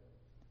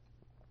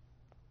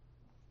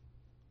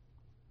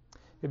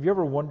 Have you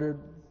ever wondered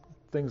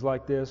things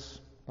like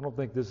this? I don't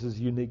think this is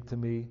unique to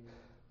me.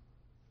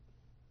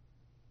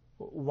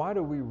 Why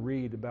do we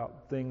read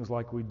about things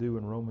like we do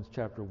in Romans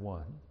chapter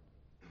 1?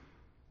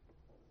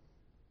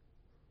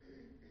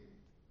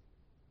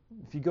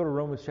 If you go to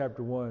Romans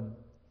chapter 1,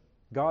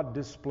 God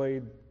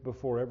displayed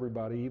before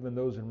everybody, even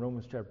those in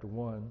Romans chapter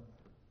 1,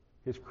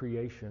 His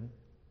creation.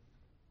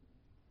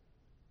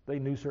 They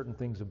knew certain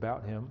things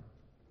about Him.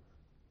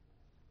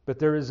 But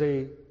there is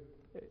a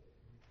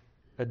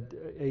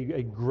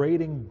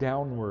grading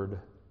downward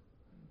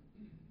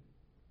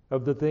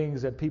of the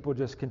things that people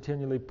just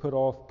continually put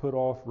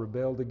off,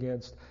 rebelled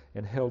against,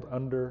 and held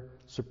under,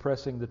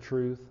 suppressing the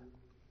truth.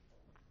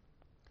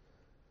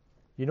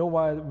 You know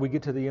why we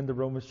get to the end of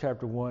Romans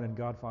chapter 1 and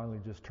God finally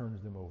just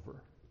turns them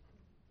over?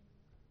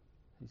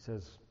 He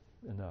says,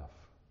 enough.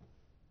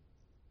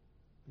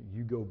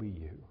 You go be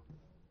you.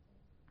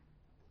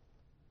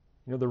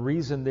 You know, the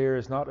reason there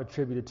is not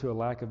attributed to a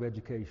lack of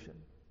education.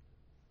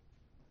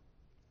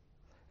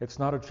 It's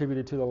not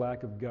attributed to the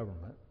lack of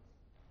government.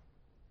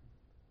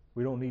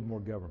 We don't need more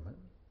government.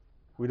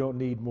 We don't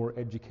need more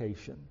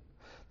education.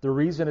 The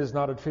reason is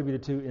not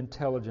attributed to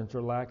intelligence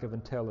or lack of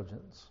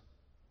intelligence.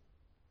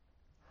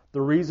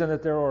 The reason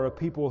that there are a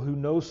people who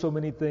know so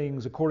many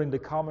things according to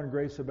common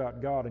grace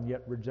about God and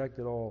yet reject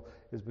it all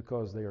is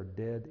because they are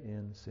dead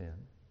in sin.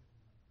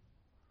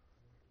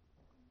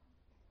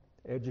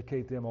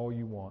 Educate them all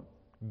you want.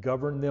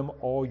 Govern them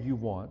all you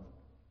want.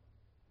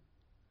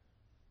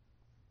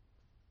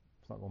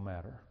 It's not going to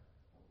matter.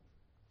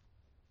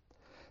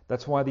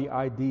 That's why the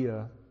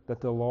idea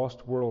that the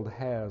lost world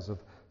has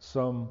of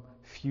some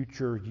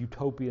future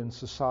utopian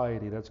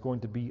society that's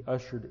going to be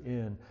ushered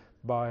in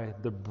by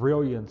the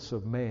brilliance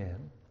of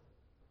man,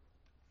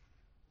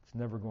 it's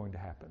never going to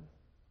happen.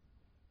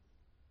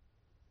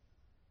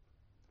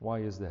 Why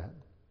is that?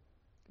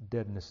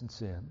 Deadness and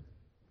sin.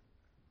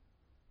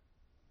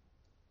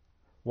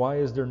 Why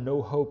is there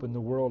no hope in the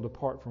world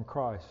apart from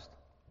Christ?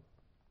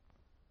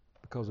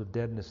 Because of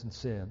deadness and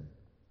sin.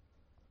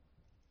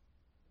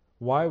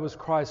 Why was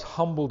Christ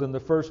humbled in the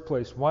first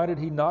place? Why did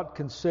He not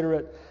consider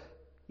it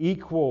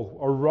equal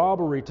or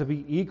robbery to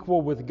be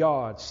equal with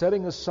God,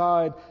 setting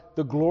aside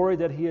the glory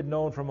that He had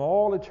known from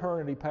all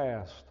eternity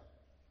past,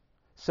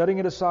 setting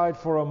it aside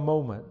for a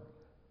moment?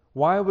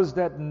 Why was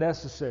that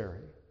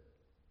necessary?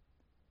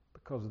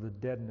 Because of the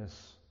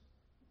deadness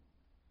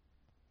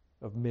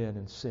of men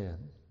and sin.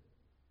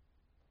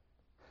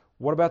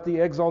 What about the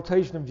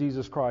exaltation of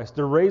Jesus Christ,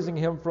 the raising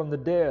Him from the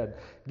dead,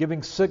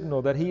 giving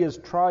signal that He has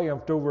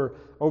triumphed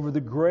over the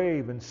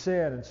grave and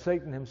sin and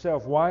Satan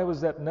himself? Why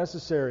was that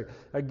necessary?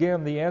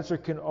 Again, the answer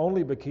can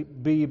only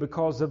be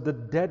because of the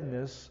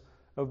deadness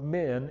of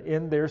men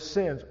in their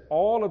sins.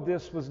 All of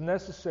this was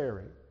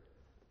necessary.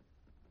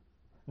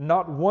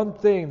 Not one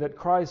thing that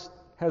Christ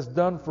has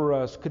done for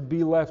us could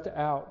be left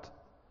out.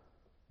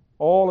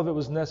 All of it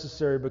was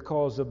necessary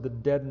because of the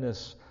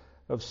deadness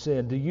of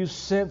sin. Do you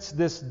sense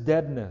this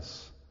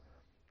deadness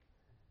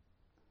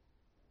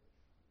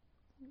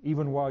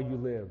even while you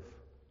live?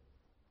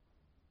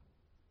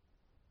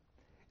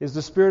 Is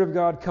the Spirit of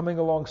God coming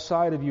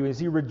alongside of you? Has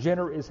He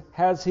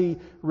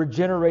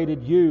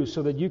regenerated you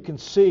so that you can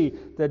see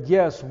that,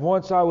 yes,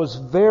 once I was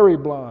very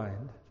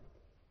blind,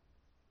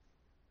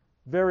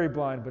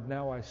 but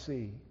now I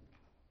see.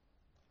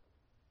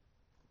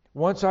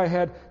 Once I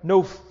had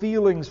no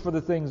feelings for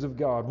the things of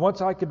God. Once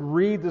I could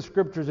read the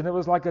Scriptures and it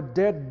was like a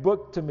dead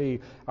book to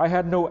me. I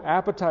had no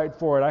appetite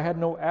for it. I had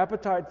no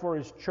appetite for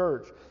His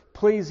church.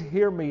 Please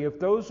hear me. If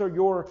those are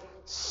your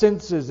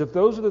senses, if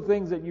those are the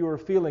things that you are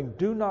feeling,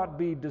 do not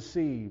be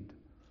deceived.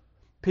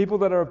 People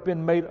that have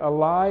been made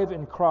alive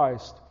in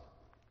Christ,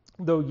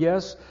 though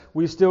yes,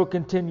 we still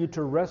continue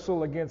to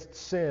wrestle against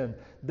sin,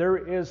 there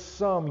is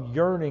some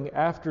yearning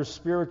after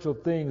spiritual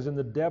things in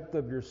the depth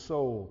of your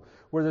soul.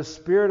 Where the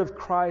Spirit of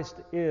Christ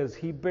is,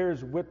 He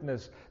bears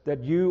witness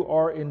that you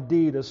are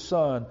indeed a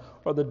son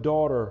or the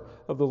daughter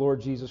of the Lord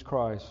Jesus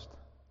Christ.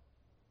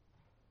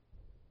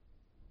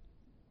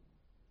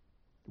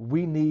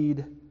 We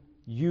need,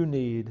 you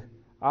need,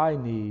 I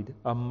need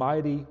a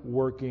mighty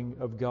working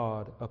of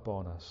God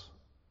upon us.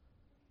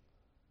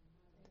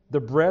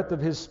 The breath of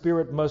His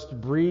Spirit must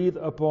breathe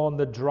upon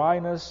the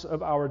dryness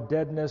of our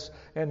deadness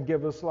and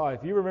give us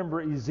life. You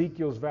remember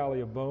Ezekiel's Valley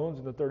of Bones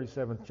in the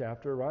 37th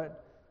chapter, right?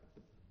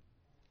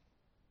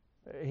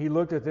 He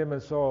looked at them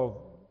and saw,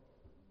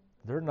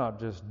 they're not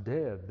just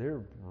dead,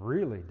 they're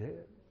really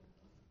dead.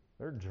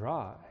 They're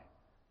dry.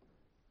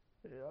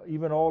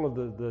 Even all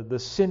of the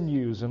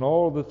sinews and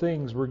all of the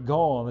things were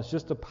gone. It's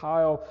just a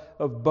pile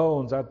of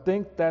bones. I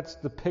think that's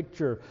the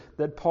picture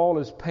that Paul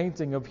is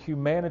painting of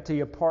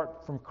humanity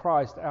apart from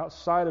Christ,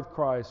 outside of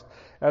Christ,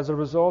 as a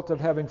result of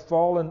having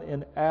fallen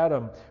in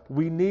Adam.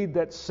 We need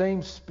that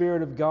same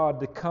Spirit of God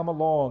to come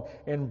along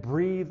and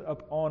breathe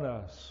upon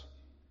us.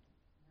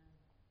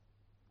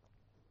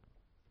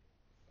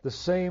 The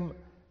same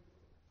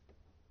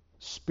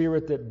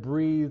Spirit that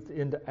breathed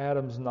into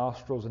Adam's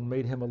nostrils and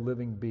made him a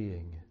living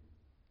being.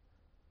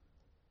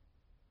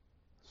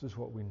 This is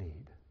what we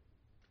need.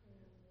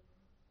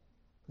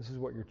 This is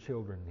what your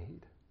children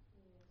need.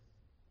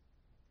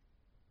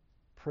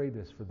 Pray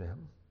this for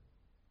them.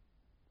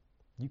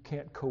 You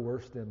can't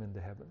coerce them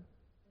into heaven.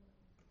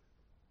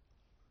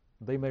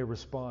 They may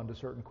respond to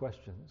certain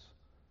questions.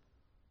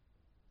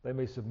 They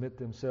may submit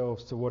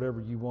themselves to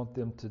whatever you want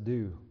them to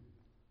do.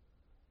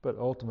 But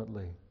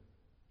ultimately,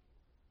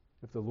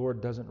 if the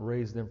Lord doesn't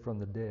raise them from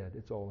the dead,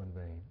 it's all in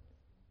vain.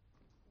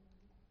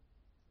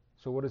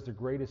 So what is the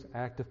greatest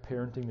act of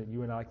parenting that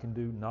you and I can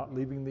do? Not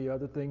leaving the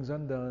other things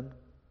undone.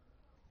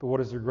 But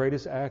what is the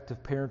greatest act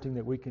of parenting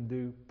that we can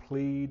do?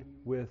 Plead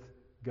with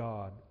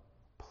God.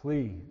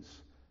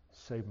 Please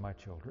save my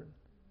children.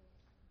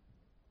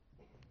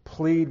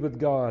 Plead with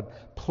God.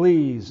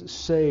 Please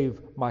save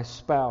my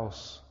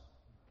spouse.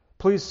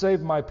 Please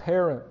save my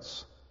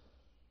parents,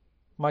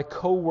 my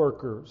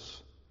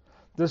co-workers,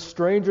 the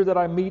stranger that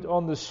I meet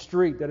on the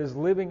street that is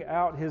living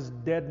out his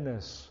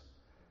deadness,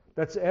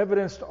 that's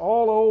evidenced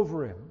all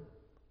over him,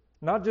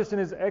 not just in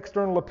his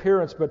external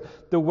appearance,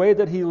 but the way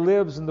that he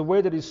lives and the way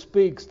that he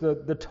speaks,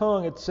 the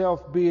tongue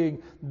itself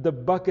being the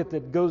bucket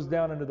that goes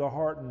down into the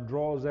heart and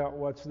draws out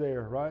what's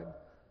there, right?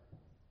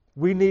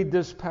 We need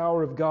this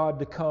power of God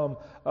to come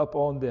up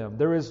on them.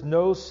 There is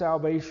no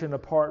salvation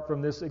apart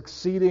from this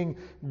exceeding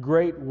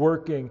great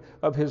working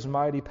of His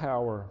mighty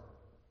power.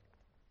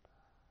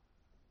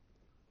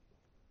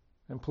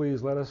 And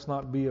please let us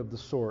not be of the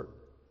sort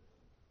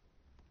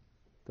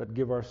that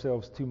give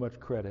ourselves too much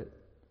credit.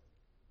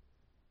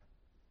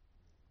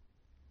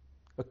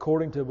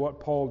 According to what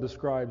Paul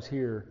describes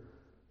here,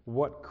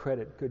 what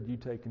credit could you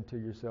take into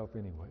yourself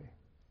anyway?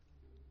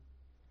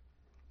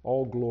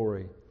 All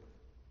glory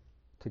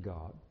to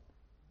God.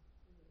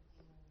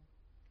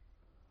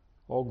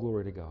 All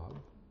glory to God.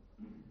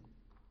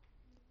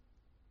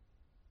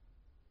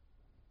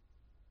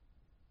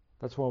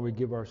 That's why we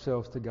give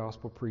ourselves to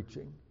gospel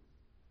preaching.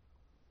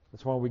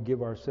 That's why we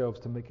give ourselves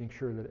to making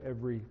sure that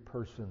every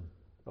person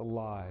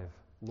alive,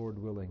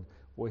 Lord willing,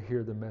 will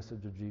hear the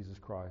message of Jesus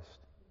Christ.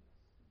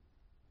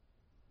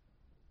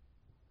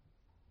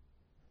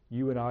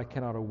 You and I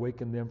cannot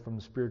awaken them from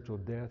the spiritual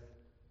death,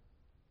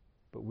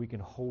 but we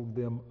can hold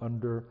them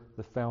under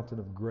the fountain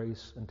of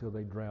grace until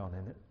they drown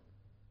in it.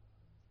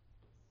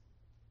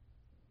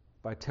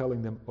 By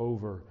telling them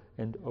over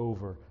and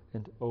over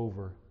and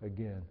over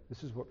again,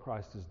 this is what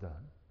Christ has done.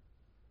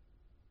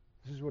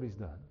 This is what He's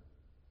done.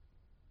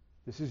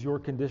 This is your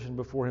condition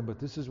before Him, but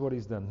this is what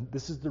He's done.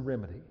 This is the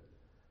remedy.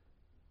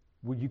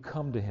 Will you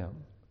come to Him?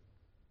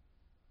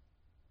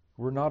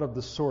 We're not of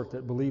the sort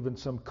that believe in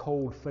some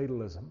cold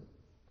fatalism.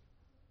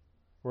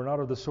 We're not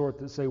of the sort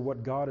that say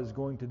what God is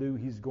going to do,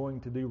 He's going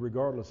to do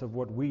regardless of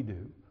what we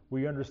do.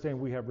 We understand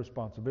we have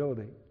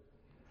responsibility.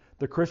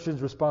 The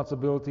Christian's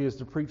responsibility is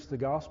to preach the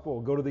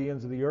gospel, go to the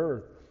ends of the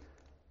earth,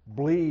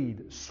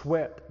 bleed,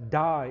 sweat,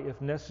 die if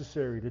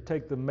necessary to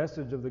take the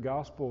message of the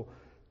gospel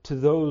to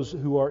those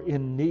who are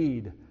in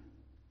need.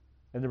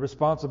 And the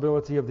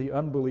responsibility of the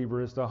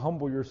unbeliever is to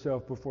humble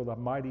yourself before the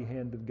mighty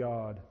hand of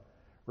God,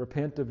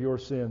 repent of your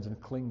sins, and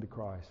cling to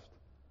Christ.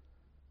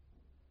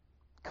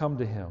 Come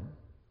to Him.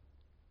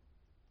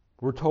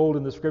 We're told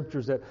in the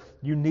Scriptures that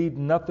you need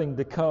nothing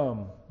to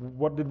come.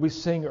 What did we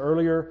sing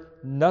earlier?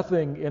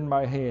 Nothing in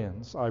my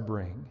hands I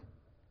bring.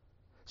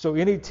 So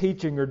any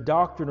teaching or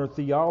doctrine or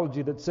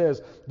theology that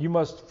says you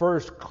must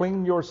first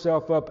clean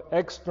yourself up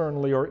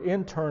externally or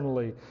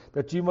internally,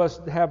 that you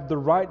must have the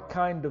right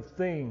kind of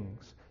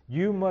things,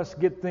 you must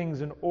get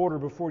things in order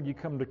before you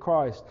come to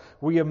Christ,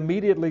 we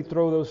immediately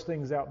throw those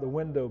things out the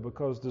window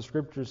because the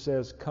Scripture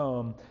says,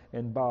 come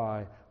and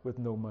buy with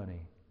no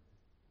money.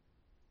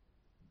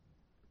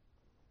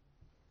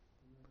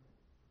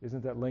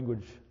 Isn't that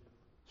language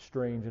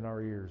strange in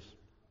our ears?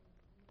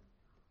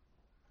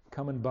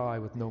 Come and buy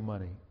with no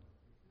money.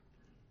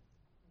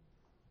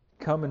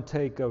 Come and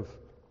take of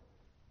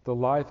the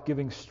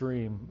life-giving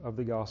stream of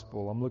the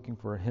gospel. I'm looking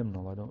for a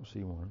hymnal. I don't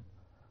see one.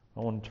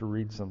 I wanted to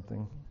read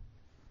something.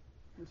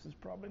 This is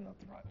probably not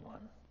the right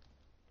one.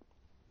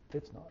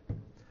 It's not.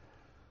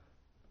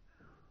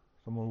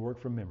 Someone work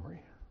from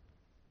memory.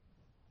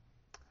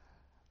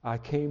 I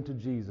came to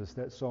Jesus,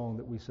 that song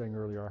that we sang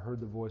earlier. I heard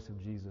the voice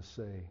of Jesus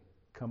say,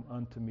 come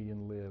unto me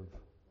and live.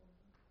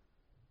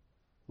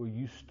 Will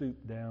you stoop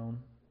down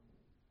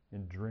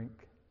and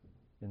drink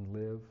and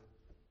live?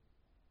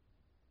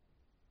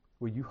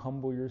 Will you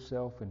humble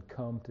yourself and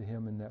come to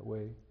Him in that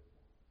way?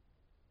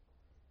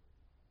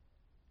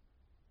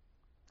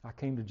 I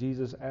came to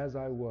Jesus as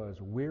I was,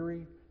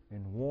 weary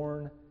and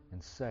worn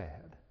and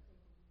sad.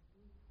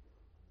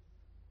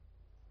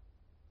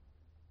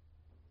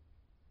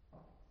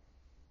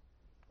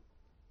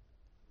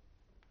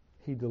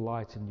 He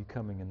delights in you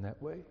coming in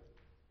that way.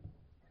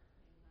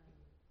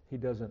 He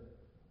doesn't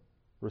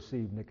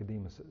receive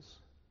Nicodemuses.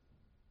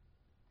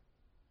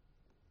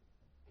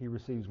 He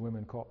receives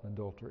women caught in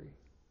adultery.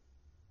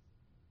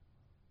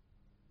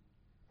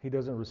 He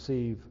doesn't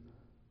receive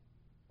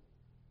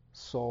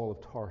Saul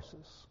of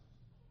Tarsus.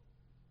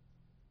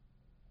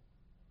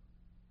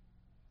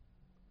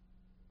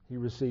 He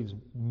receives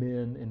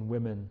men and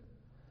women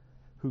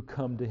who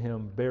come to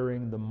Him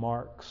bearing the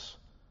marks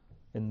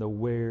and the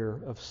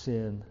wear of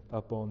sin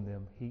upon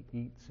them. He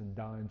eats and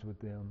dines with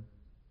them.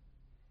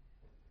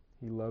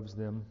 He loves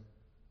them.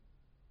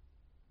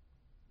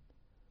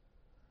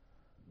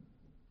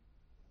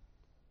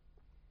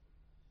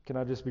 Can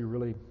I just be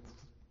really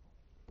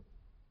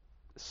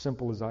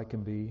simple as I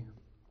can be?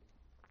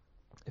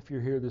 If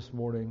you're here this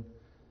morning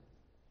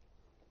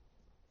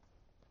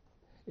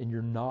and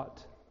you're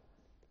not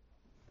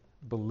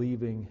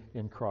believing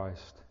in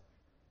Christ,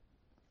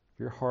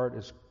 your heart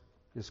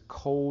is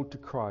cold to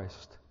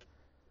Christ,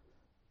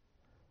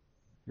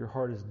 your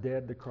heart is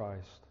dead to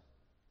Christ,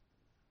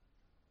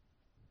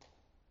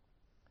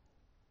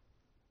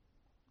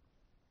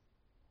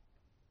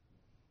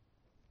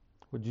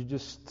 would you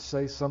just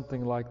say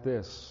something like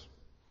this?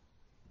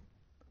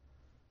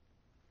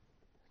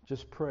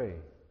 Just pray.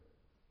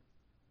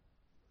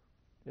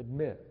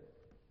 Admit,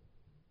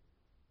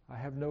 I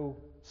have no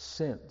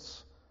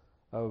sense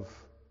of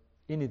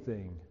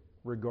anything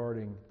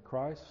regarding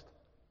Christ.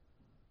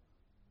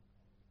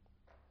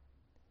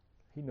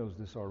 He knows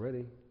this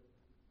already.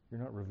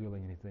 You're not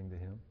revealing anything to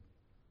Him.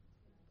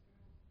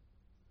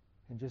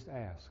 And just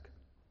ask,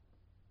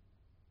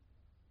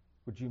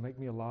 would you make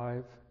me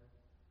alive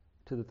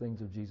to the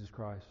things of Jesus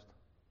Christ?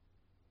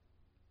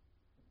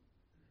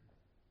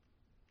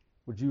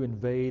 Would you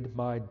invade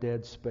my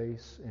dead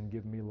space and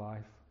give me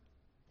life?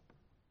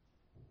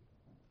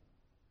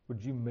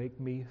 Would you make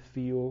me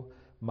feel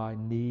my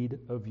need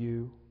of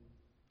you?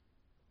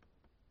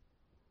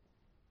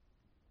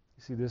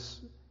 You see,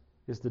 this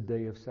is the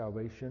day of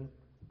salvation.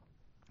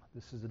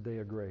 This is the day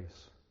of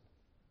grace.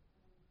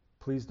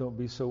 Please don't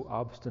be so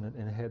obstinate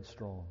and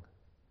headstrong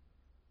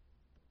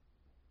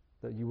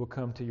that you will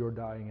come to your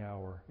dying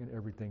hour and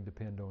everything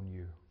depend on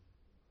you.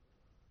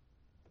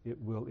 It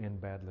will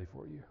end badly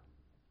for you.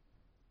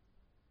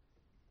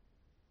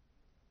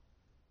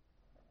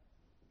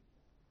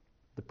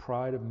 The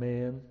pride of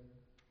man,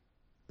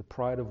 the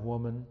pride of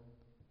woman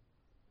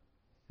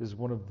is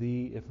one of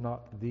the, if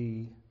not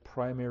the,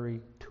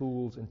 primary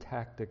tools and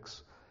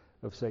tactics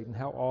of Satan.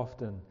 How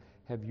often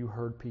have you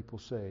heard people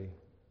say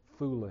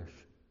foolish,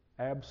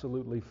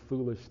 absolutely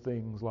foolish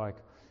things like,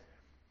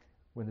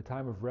 when the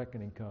time of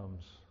reckoning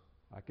comes,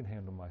 I can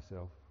handle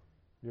myself.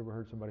 You ever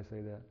heard somebody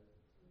say that?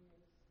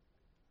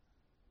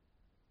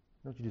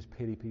 Don't you just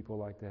pity people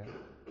like that?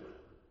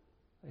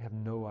 They have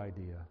no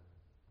idea.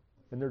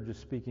 And they're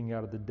just speaking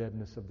out of the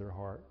deadness of their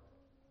heart.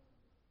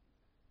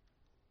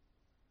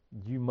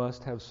 You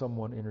must have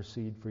someone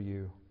intercede for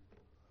you.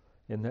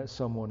 And that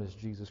someone is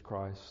Jesus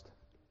Christ.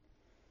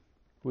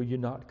 Will you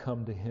not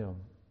come to Him?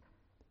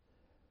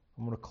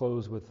 I'm going to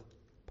close with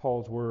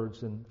Paul's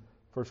words in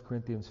 1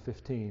 Corinthians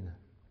 15.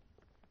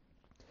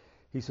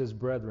 He says,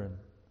 brethren,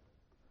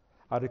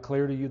 I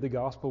declare to you the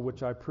gospel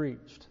which I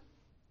preached,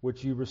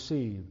 which you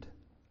received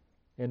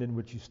and in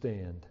which you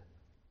stand,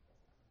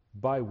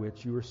 by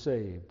which you are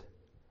saved,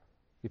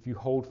 if you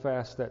hold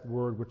fast that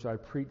word which I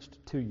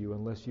preached to you,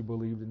 unless you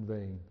believed in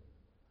vain.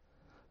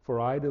 For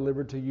I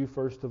delivered to you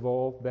first of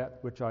all that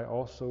which I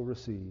also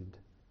received,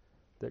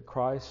 that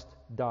Christ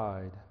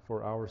died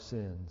for our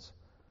sins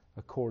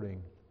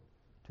according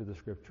to the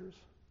Scriptures,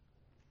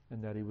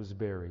 and that he was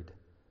buried,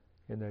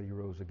 and that he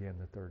rose again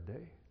the third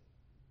day.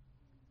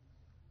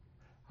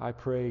 I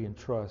pray and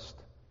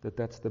trust that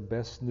that's the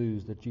best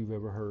news that you've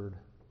ever heard.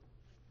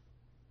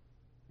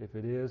 If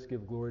it is,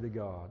 give glory to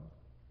God,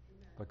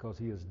 because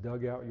he has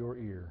dug out your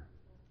ear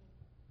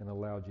and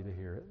allowed you to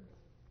hear it.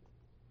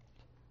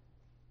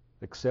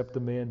 Except a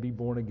man be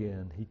born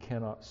again, he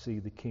cannot see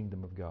the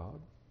kingdom of God.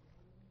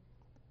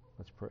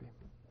 Let's pray.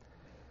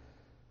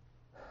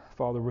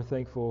 Father, we're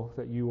thankful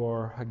that you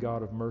are a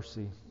God of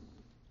mercy,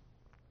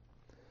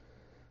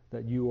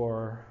 that you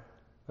are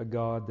a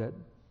God that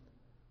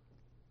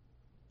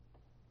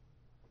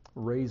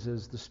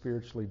raises the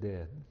spiritually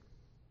dead.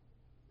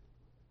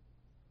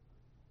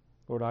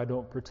 Lord, I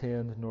don't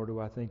pretend, nor do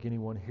I think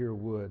anyone here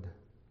would,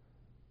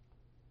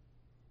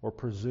 or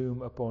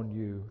presume upon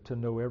you to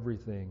know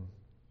everything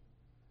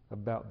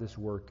about this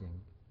working.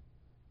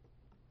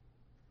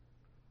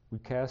 We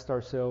cast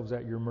ourselves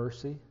at your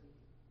mercy.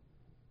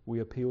 We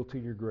appeal to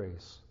your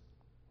grace.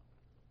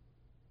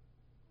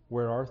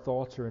 Where our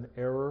thoughts are in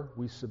error,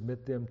 we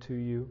submit them to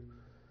you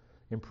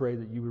and pray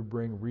that you would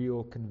bring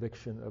real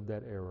conviction of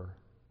that error.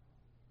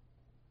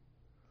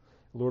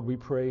 Lord, we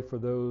pray for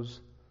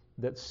those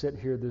that sit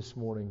here this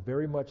morning,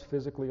 very much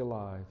physically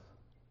alive.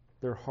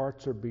 Their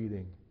hearts are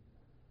beating.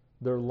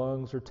 Their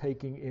lungs are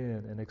taking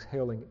in and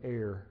exhaling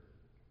air.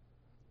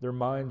 Their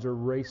minds are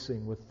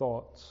racing with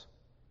thoughts.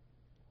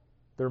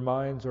 Their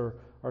minds are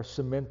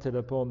cemented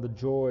upon the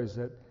joys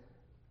that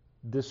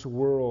this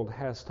world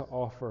has to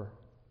offer.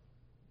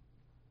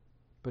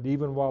 But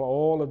even while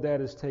all of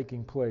that is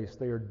taking place,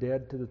 they are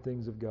dead to the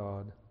things of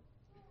God.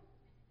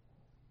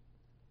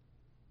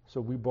 So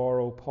we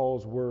borrow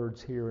Paul's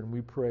words here and we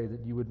pray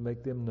that you would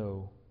make them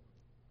know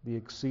the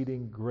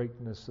exceeding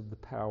greatness of the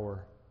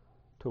power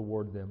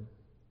toward them.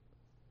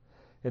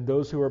 And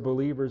those who are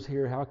believers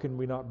here, how can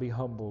we not be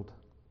humbled?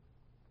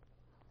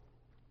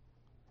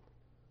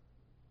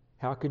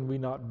 How can we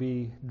not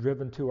be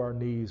driven to our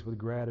knees with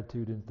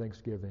gratitude and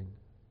thanksgiving?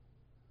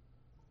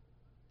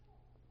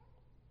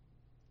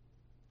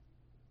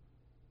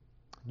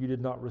 You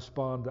did not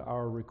respond to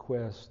our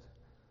request.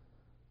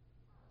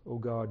 Oh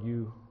God,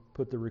 you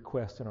put the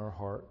request in our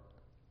heart.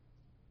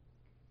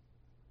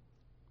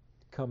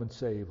 Come and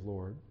save,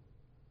 Lord.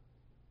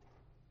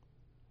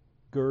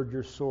 Gird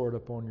your sword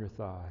upon your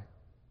thigh.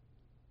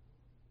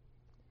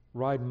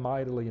 Ride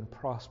mightily and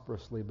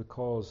prosperously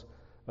because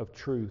of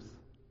truth.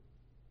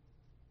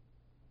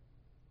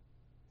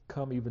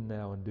 Come even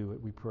now and do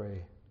it, we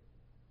pray.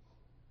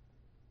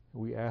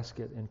 We ask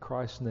it in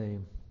Christ's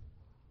name.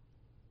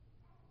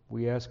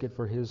 We ask it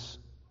for his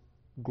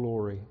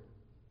glory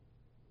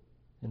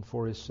and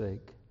for his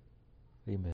sake. Amen.